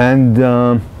 and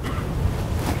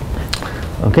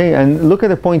okay, and look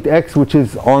at a point x which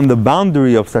is on the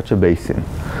boundary of such a basin.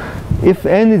 If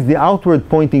n is the outward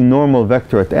pointing normal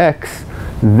vector at x,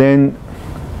 then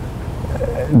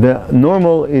the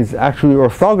normal is actually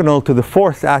orthogonal to the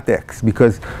force at x,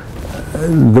 because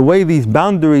the way these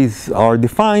boundaries are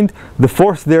defined, the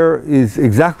force there is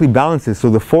exactly balances. So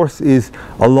the force is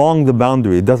along the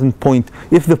boundary. It doesn't point.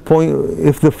 If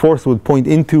the force would point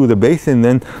into the basin,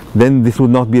 then this would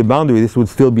not be a boundary. This would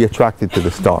still be attracted to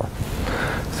the star.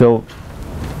 So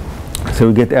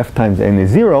we get f times n is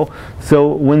 0.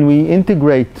 So when we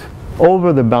integrate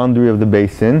over the boundary of the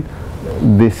basin,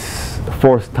 this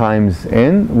force times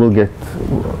n will get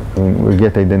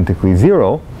identically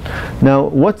 0. Now,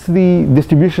 what's the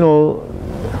distributional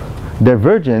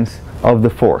divergence of the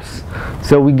force?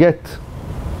 So we get,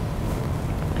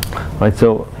 right,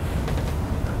 so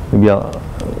maybe I'll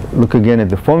look again at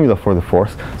the formula for the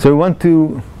force. So we want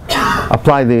to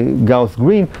apply the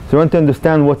Gauss-Green. So we want to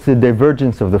understand what's the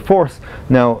divergence of the force.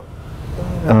 Now,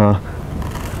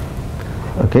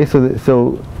 okay,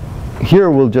 so here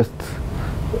we'll just,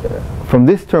 from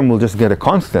this term we'll just get a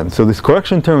constant. So this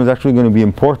correction term is actually going to be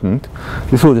important.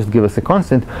 This will just give us a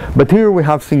constant. But here we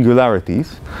have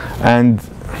singularities. And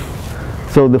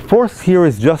so the force here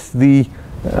is just the,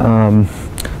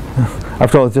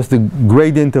 after all, it's just the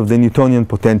gradient of the Newtonian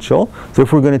potential. So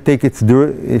if we're going to take its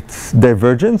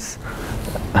divergence,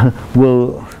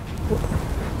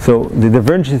 so the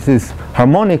divergence is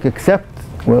harmonic except,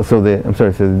 well, so the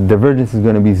divergence is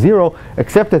going to be 0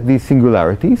 except at these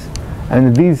singularities.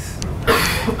 And these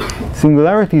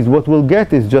singularities, what we'll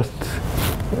get is just,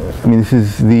 this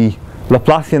is the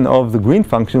Laplacian of the Green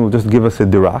function, will just give us a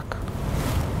Dirac.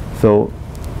 So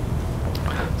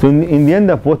in the end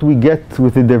up, what we get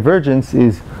with the divergence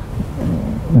is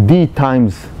d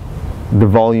times the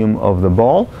volume of the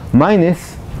ball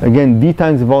minus, again, d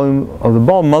times the volume of the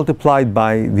ball multiplied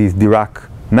by these Dirac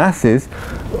masses,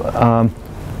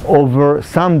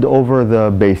 summed over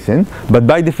the basin. But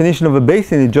by definition of a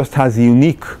basin, it just has a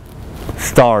unique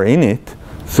star in it.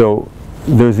 So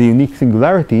there's a unique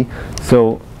singularity.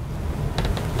 So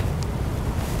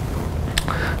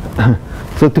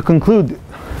to conclude,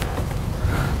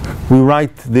 we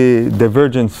write the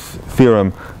divergence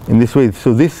theorem in this way.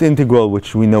 So this integral,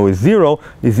 which we know is 0,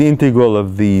 is the integral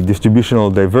of the distributional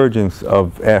divergence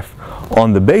of f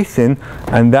on the basin,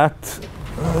 and that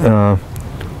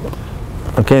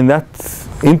okay, and that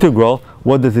integral,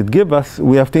 what does it give us?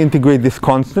 We have to integrate this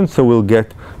constant, so we'll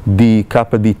get d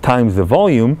kappa d times the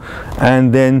volume,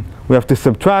 and then we have to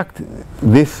subtract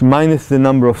this minus the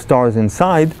number of stars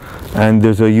inside, and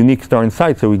there's a unique star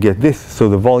inside, so we get this. So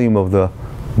the volume of the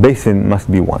basin must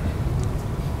be 1.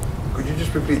 Could you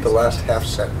just repeat the last half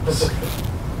sentence?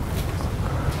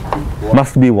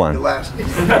 Must be 1. The last.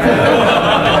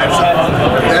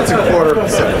 That's a quarter of a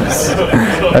sentence.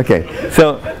 Okay,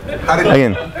 so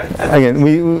again,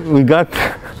 we got.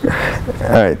 All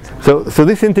right. So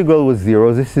this integral was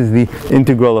 0. This is the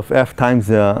integral of f times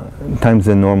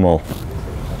the normal.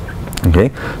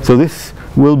 Okay. So this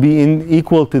will be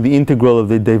equal to the integral of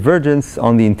the divergence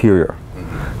on the interior.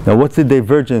 Now, what's the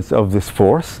divergence of this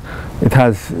force? It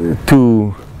has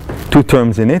two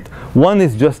terms in it. One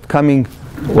is just coming.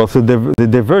 Well, so the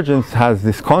divergence has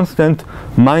this constant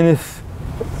minus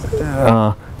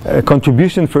a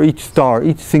contribution for each star.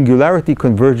 Each singularity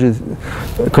contributes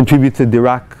a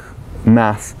Dirac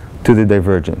mass to the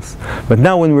divergence. But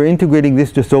now when we're integrating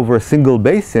this just over a single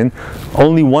basin,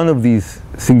 only one of these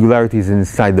singularities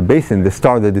inside the basin, the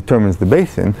star that determines the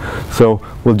basin. So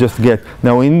we'll just get,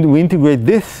 now when we integrate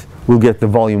this, we'll get the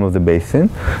volume of the basin,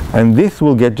 and this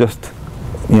will get just,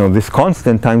 you know, this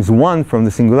constant times 1 from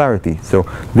the singularity. So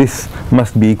this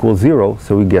must be equal 0,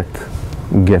 so we get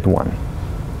 1.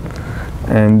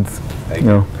 And you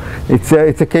know, it's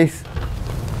a case.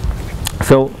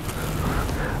 So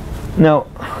now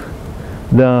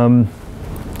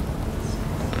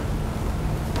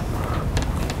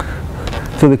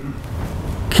so the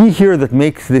key here that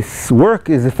makes this work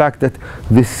is the fact that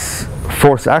this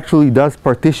force actually does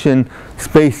partition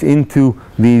space into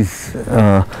these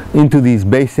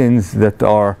basins that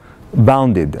are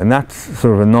bounded, and that's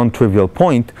sort of a non-trivial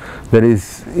point. That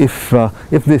is, if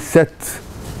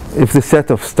the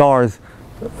set of stars,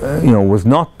 you know, was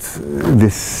not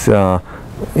this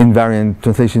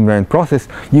translation-invariant process,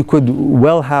 you could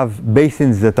well have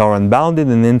basins that are unbounded,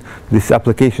 and then this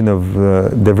application of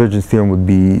divergence theorem would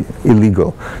be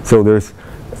illegal. So there's,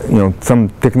 you know, some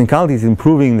technicalities in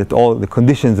proving that all the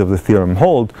conditions of the theorem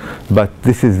hold, but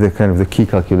this is the kind of the key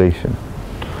calculation.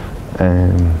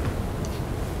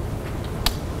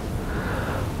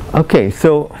 Okay,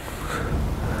 so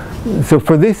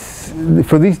for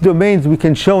these domains, we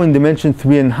can show in dimension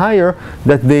 3 and higher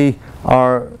that they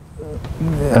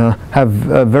have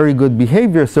very good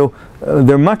behavior. So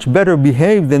they're much better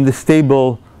behaved than the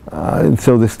stable.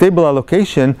 So the stable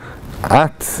allocation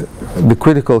at the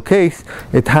critical case,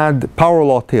 it had power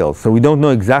law tails. So we don't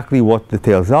know exactly what the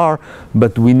tails are,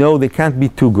 but we know they can't be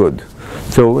too good.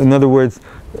 So in other words,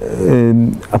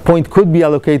 a point could be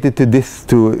allocated to a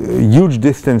huge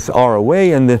distance r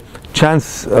away, and the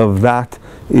chance of that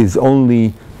is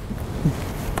only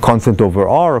constant over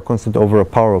r, or constant over a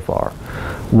power of r.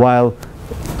 While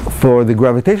for the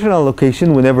gravitational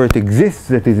allocation, whenever it exists,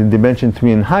 that is in dimension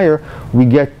 3 and higher, we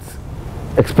get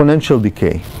exponential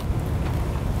decay.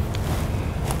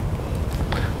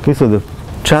 Okay, so the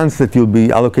chance that you'll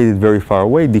be allocated very far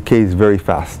away decays very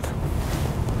fast.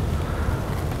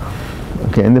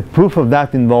 Okay, and the proof of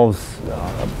that involves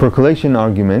percolation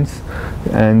arguments,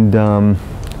 and I'm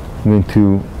going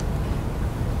to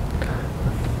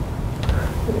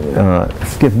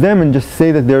skip them and just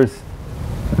say that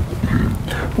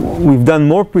we've done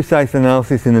more precise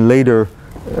analysis in a later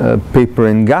paper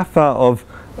in GAFA of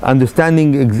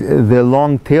understanding the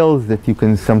long tails that you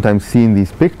can sometimes see in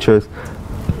these pictures.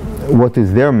 What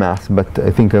is their mass? But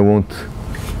I think I won't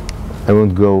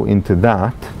go into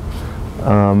that.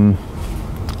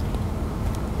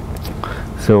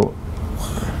 So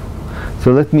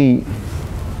let me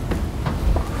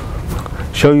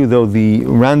show you, though, the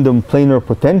random planar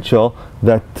potential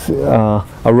that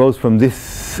arose from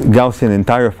this Gaussian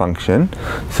entire function.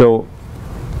 So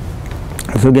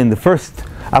again, the first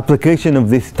application of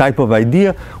this type of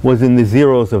idea was in the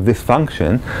zeros of this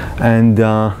function, and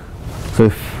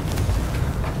so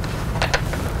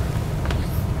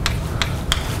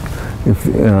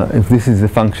if this is the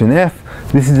function f,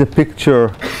 this is a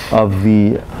picture of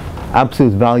the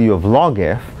absolute value of log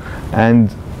f,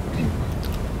 and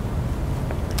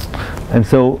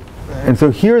so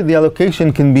here the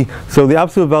allocation can be, so the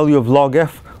absolute value of log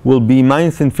f will be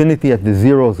minus infinity at the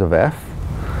zeros of f,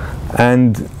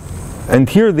 and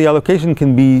here the allocation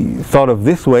can be thought of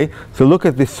this way. So look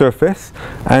at this surface,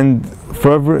 and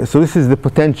so this is the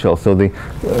potential. So the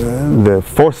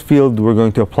force field we're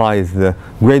going to apply is the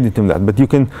gradient of that. But you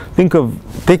can think of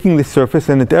taking this surface,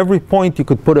 and at every point you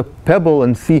could put a pebble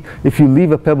and see, if you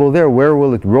leave a pebble there, where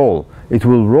will it roll? It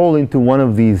will roll into one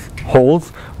of these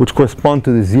holes, which correspond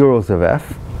to the zeros of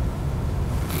f.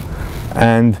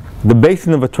 And the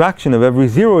basin of attraction of every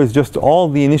zero is just all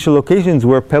the initial locations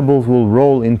where pebbles will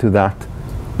roll into that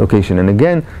location. And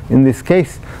again, in this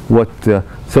case, what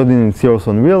Sodin and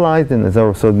Searleson realized, and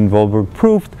Azarov, Sodin, Wahlberg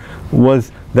proved,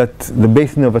 was that the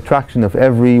basin of attraction of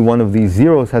every one of these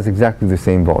zeros has exactly the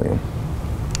same volume.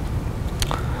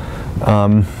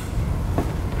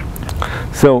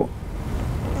 So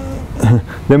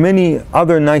there are many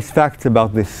other nice facts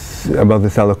about this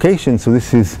allocation. So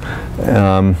this is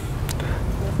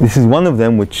one of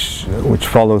them, which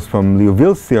follows from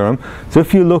Liouville's theorem. So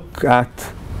if you look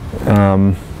at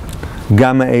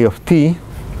gamma A of t,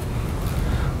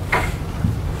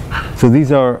 so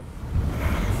these are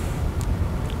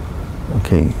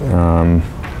okay.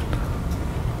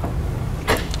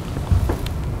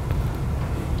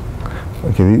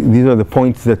 These are the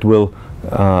points that will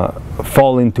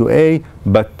fall into A,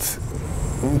 but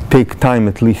take time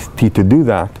at least t to do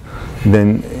that.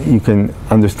 Then you can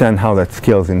understand how that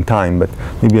scales in time, but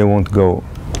maybe I won't go.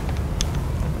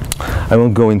 I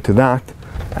won't go into that.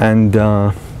 And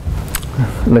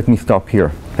let me stop here.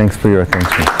 Thanks for your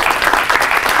attention.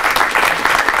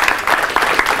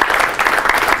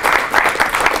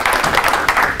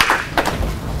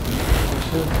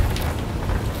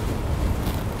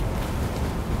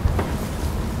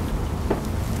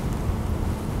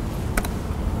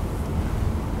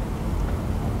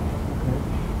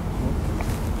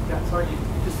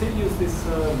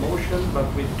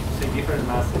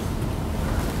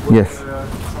 Yes.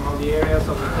 Some of the areas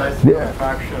of the classical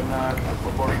attraction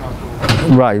proportional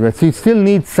to... Right. So you still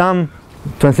need some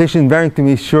translation invariant to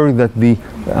be sure that the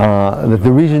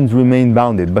regions remain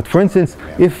bounded. But for instance,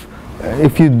 if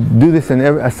you do this and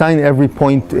assign every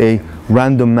point a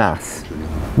random mass,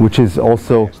 which is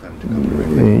also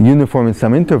uniform in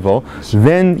some interval,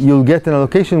 then you'll get an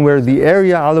allocation where the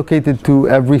area allocated to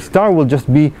every star will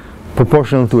just be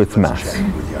proportional to its mass.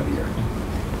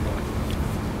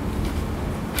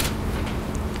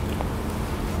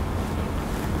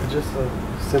 Just a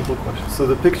simple question. So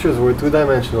the pictures were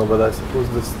two-dimensional, but I suppose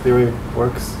this theory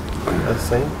works the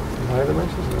same in higher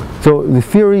dimensions? Or? So the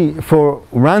theory for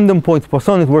random points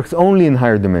Poisson, it works only in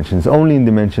higher dimensions, only in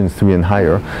dimensions 3 and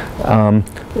higher.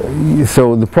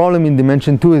 So the problem in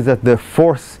dimension 2 is that the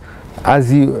force,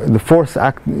 when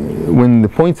the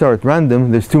points are at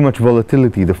random, there's too much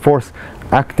volatility. The force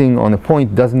acting on a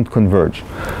point doesn't converge.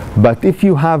 But if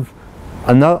you have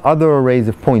other arrays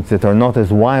of points that are not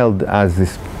as wild as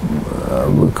this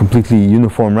completely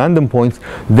uniform random points,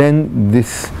 then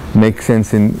this makes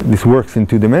sense, this works in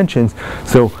 2 dimensions.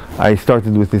 So I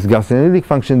started with this Gaussian analytic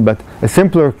function, but a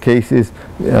simpler case is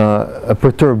a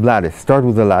perturbed lattice. Start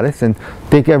with a lattice and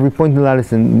take every point in the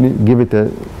lattice and give it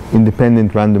an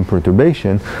independent random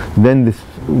perturbation. Then this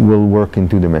will work in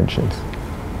 2 dimensions.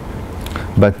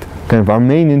 But kind of our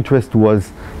main interest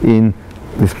was in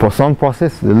this Poisson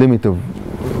process, the limit of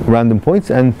random points,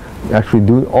 and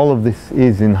actually all of this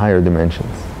is in higher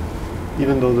dimensions.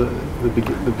 Even though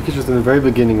the pictures in the very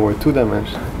beginning were 2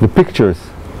 dimensional. The pictures?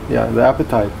 Yeah, the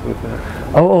appetite with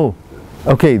the...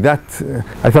 Okay, that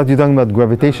I thought you were talking about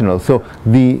gravitational. So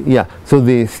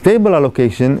the stable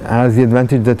allocation has the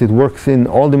advantage that it works in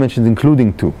all dimensions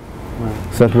including 2.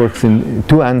 Right. So that works in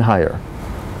 2 and higher.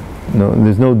 No,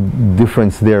 there's no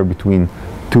difference there between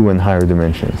 2 and higher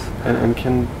dimensions. And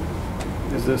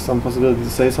is there some possibility to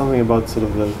say something about sort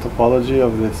of the topology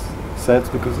of this sets,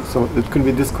 because it could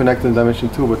be disconnected in dimension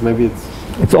 2, but maybe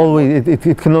it's always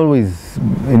it can always,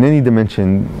 in any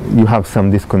dimension you have some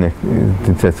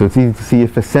disconnected sets. So it's easy to see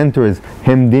if a center is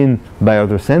hemmed in by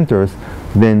other centers,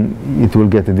 then it will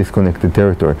get a disconnected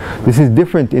territory. This is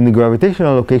different in the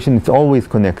gravitational allocation. It's always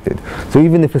connected. So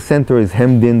even if a center is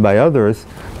hemmed in by others,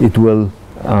 it will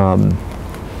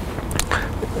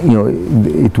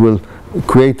it will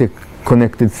create a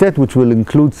connected set which will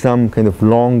include some kind of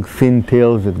long thin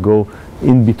tails that go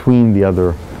in between the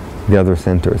other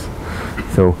centers.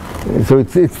 So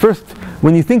it's first,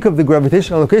 when you think of the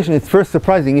gravitational allocation, it's first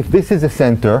surprising if this is a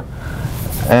center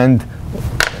and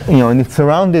and it's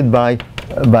surrounded by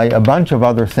a bunch of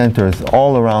other centers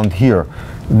all around here,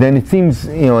 then it seems,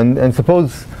 and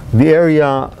suppose the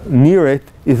area near it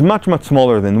is much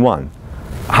smaller than 1.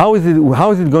 How is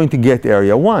it going to get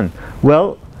area 1?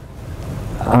 Well,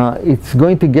 it's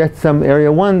going to get some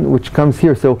area 1 which comes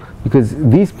here. So because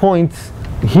these points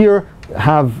here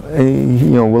have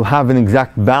will have an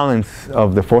exact balance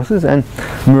of the forces, and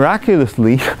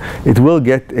miraculously it will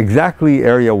get exactly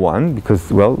area 1 because,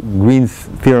 well, Green's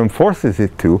theorem forces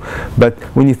it to. But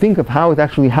when you think of how it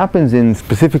actually happens in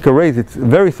specific arrays, it's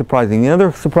very surprising. In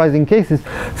other surprising cases,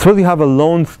 suppose you have a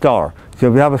lone star. So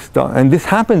if you have a star, and this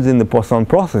happens in the Poisson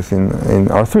process in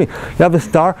R3, you have a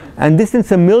star, and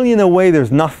distance 1,000,000 away there's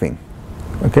nothing.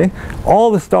 Okay, all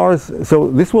the stars.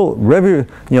 So this will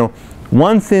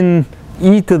once in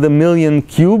e to the million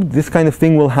cubed, this kind of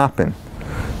thing will happen.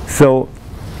 So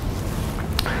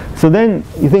then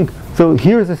you think, so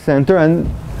here's a center, and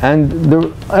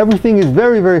everything is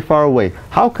very far away.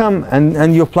 How come?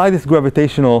 And you apply this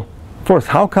gravitational force.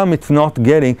 How come it's not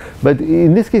getting? But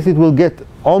in this case, it will get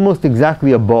almost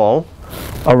exactly a ball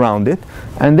around it.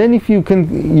 And then if you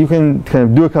can kind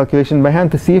of do a calculation by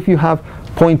hand to see if you have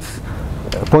points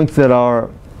that are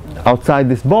outside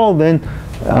this ball, then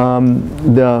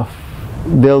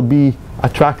they'll be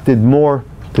attracted more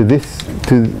to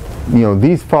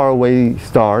these far away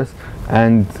stars,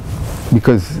 and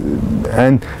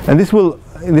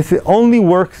this only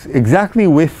works exactly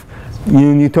with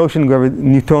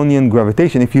Newtonian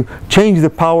gravitation. If you change the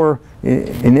power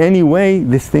in any way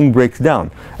this thing breaks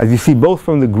down, as you see both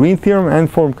from the Green theorem and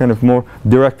from kind of more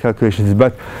direct calculations.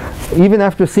 But even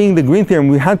after seeing the Green theorem,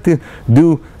 we had to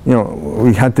do,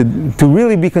 we had to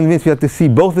really be convinced, we had to see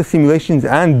both the simulations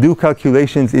and do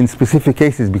calculations in specific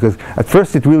cases, because at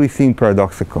first it really seemed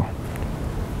paradoxical.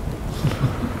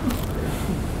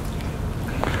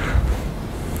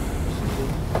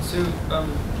 So,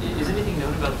 is anything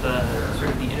known about the sort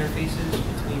of the interfaces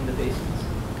between the basins?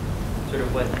 Sort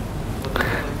of what they look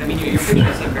like? I mean, your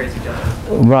pictures seem very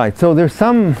suggestive. Right. So there's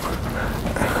some.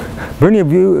 Bernie,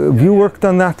 have you worked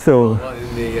on that? So Well,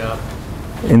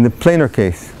 in the planar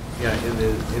case. yeah, in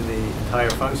the entire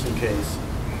function case,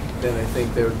 then I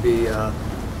think there would be a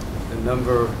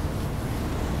number.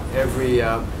 Every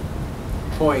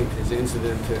point is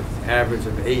incident to an average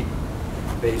of 8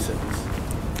 basins.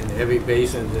 And every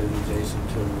basin is adjacent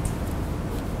to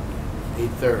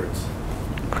 8/3.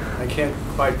 I can't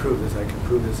quite prove this. I can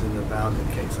prove this in the bounded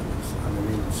case on the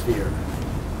Riemann sphere.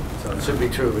 So it should be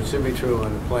true. It should be true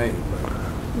on the plane. But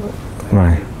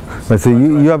Right. But so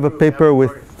you have a paper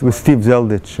with Steve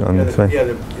Zeldich on this, right?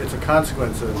 Yeah, it's a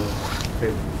consequence of the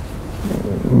paper.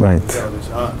 Right.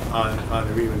 Zeldich on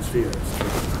the Riemann sphere.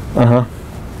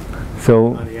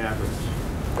 So On the average.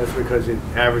 That's because it's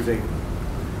averaging.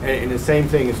 And the same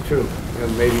thing is true.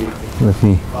 Maybe let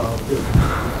me.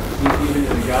 Even in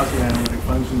the Gaussian analytic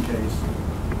function case,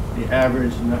 the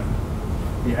average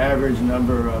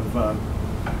number of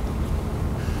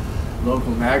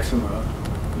local maxima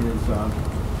is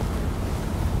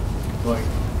going to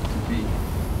be,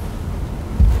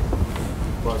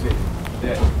 well, see,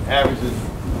 the average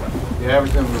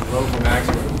number of local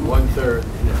maxima is 1/3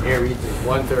 in the air region,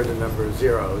 1/3 the number of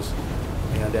zeros,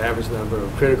 and the average number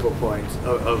of critical points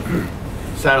of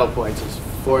saddle points is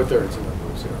 4/3 the number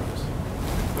of zeros.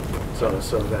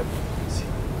 So that.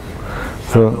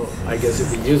 So I guess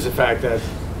if you use the fact that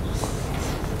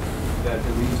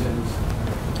the regions,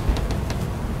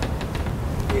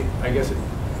 I guess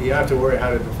you have to worry how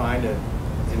to define it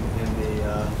in the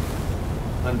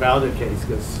unbounded case,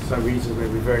 because some regions may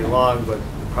be very long, but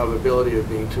the probability of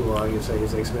being too long, you say,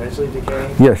 is exponentially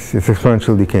decaying. yes, it's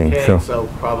exponential decaying. So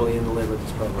probably in the limit,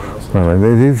 it's probably also. Right.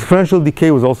 The exponential decay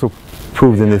was also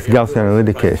proved in this Gaussian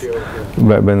analytic case.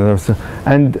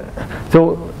 And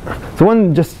so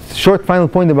one just short final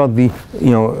point about the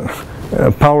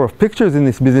power of pictures in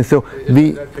this business. So Is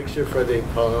that picture for the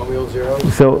polynomial zeros?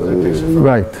 So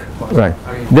right.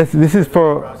 I mean, This is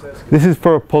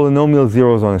for polynomial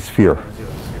zeros on a sphere.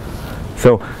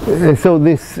 So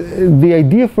the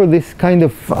idea for this kind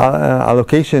of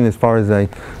allocation, as far as I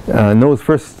know, was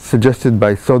first suggested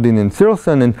by Sodin and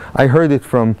Searleson, and I heard it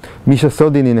from Misha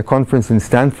Sodin in a conference in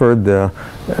Stanford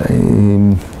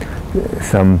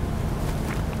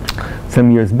some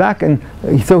years back, and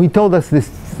so he told us this.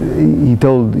 He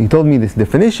told me this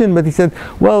definition, but he said,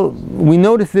 "Well, we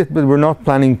noticed it, but we're not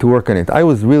planning to work on it." I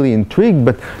was really intrigued,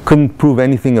 but couldn't prove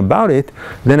anything about it.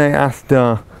 Then I asked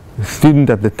student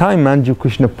at the time, Manju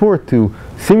Krishnapur, to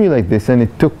simulate this, and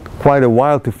it took quite a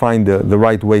while to find the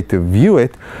right way to view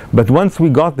it. But once we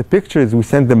got the pictures, we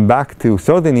sent them back to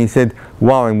Sodin. He said,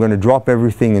 "Wow, I'm going to drop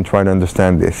everything and try to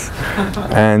understand this."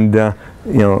 And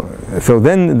so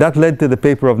then that led to the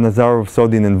paper of Nazarov,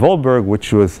 Sodin, and Volberg,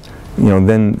 which was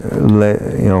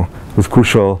was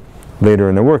crucial later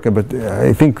in the work. But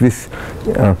I think this,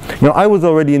 I was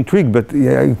already intrigued, but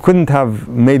I couldn't have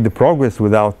made the progress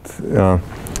without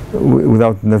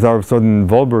Nazarov, Sodin, and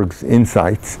Volberg's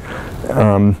insights,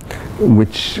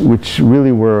 which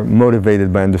really were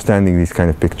motivated by understanding these kind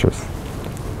of pictures.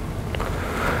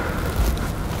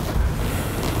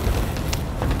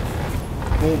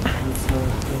 Okay, let's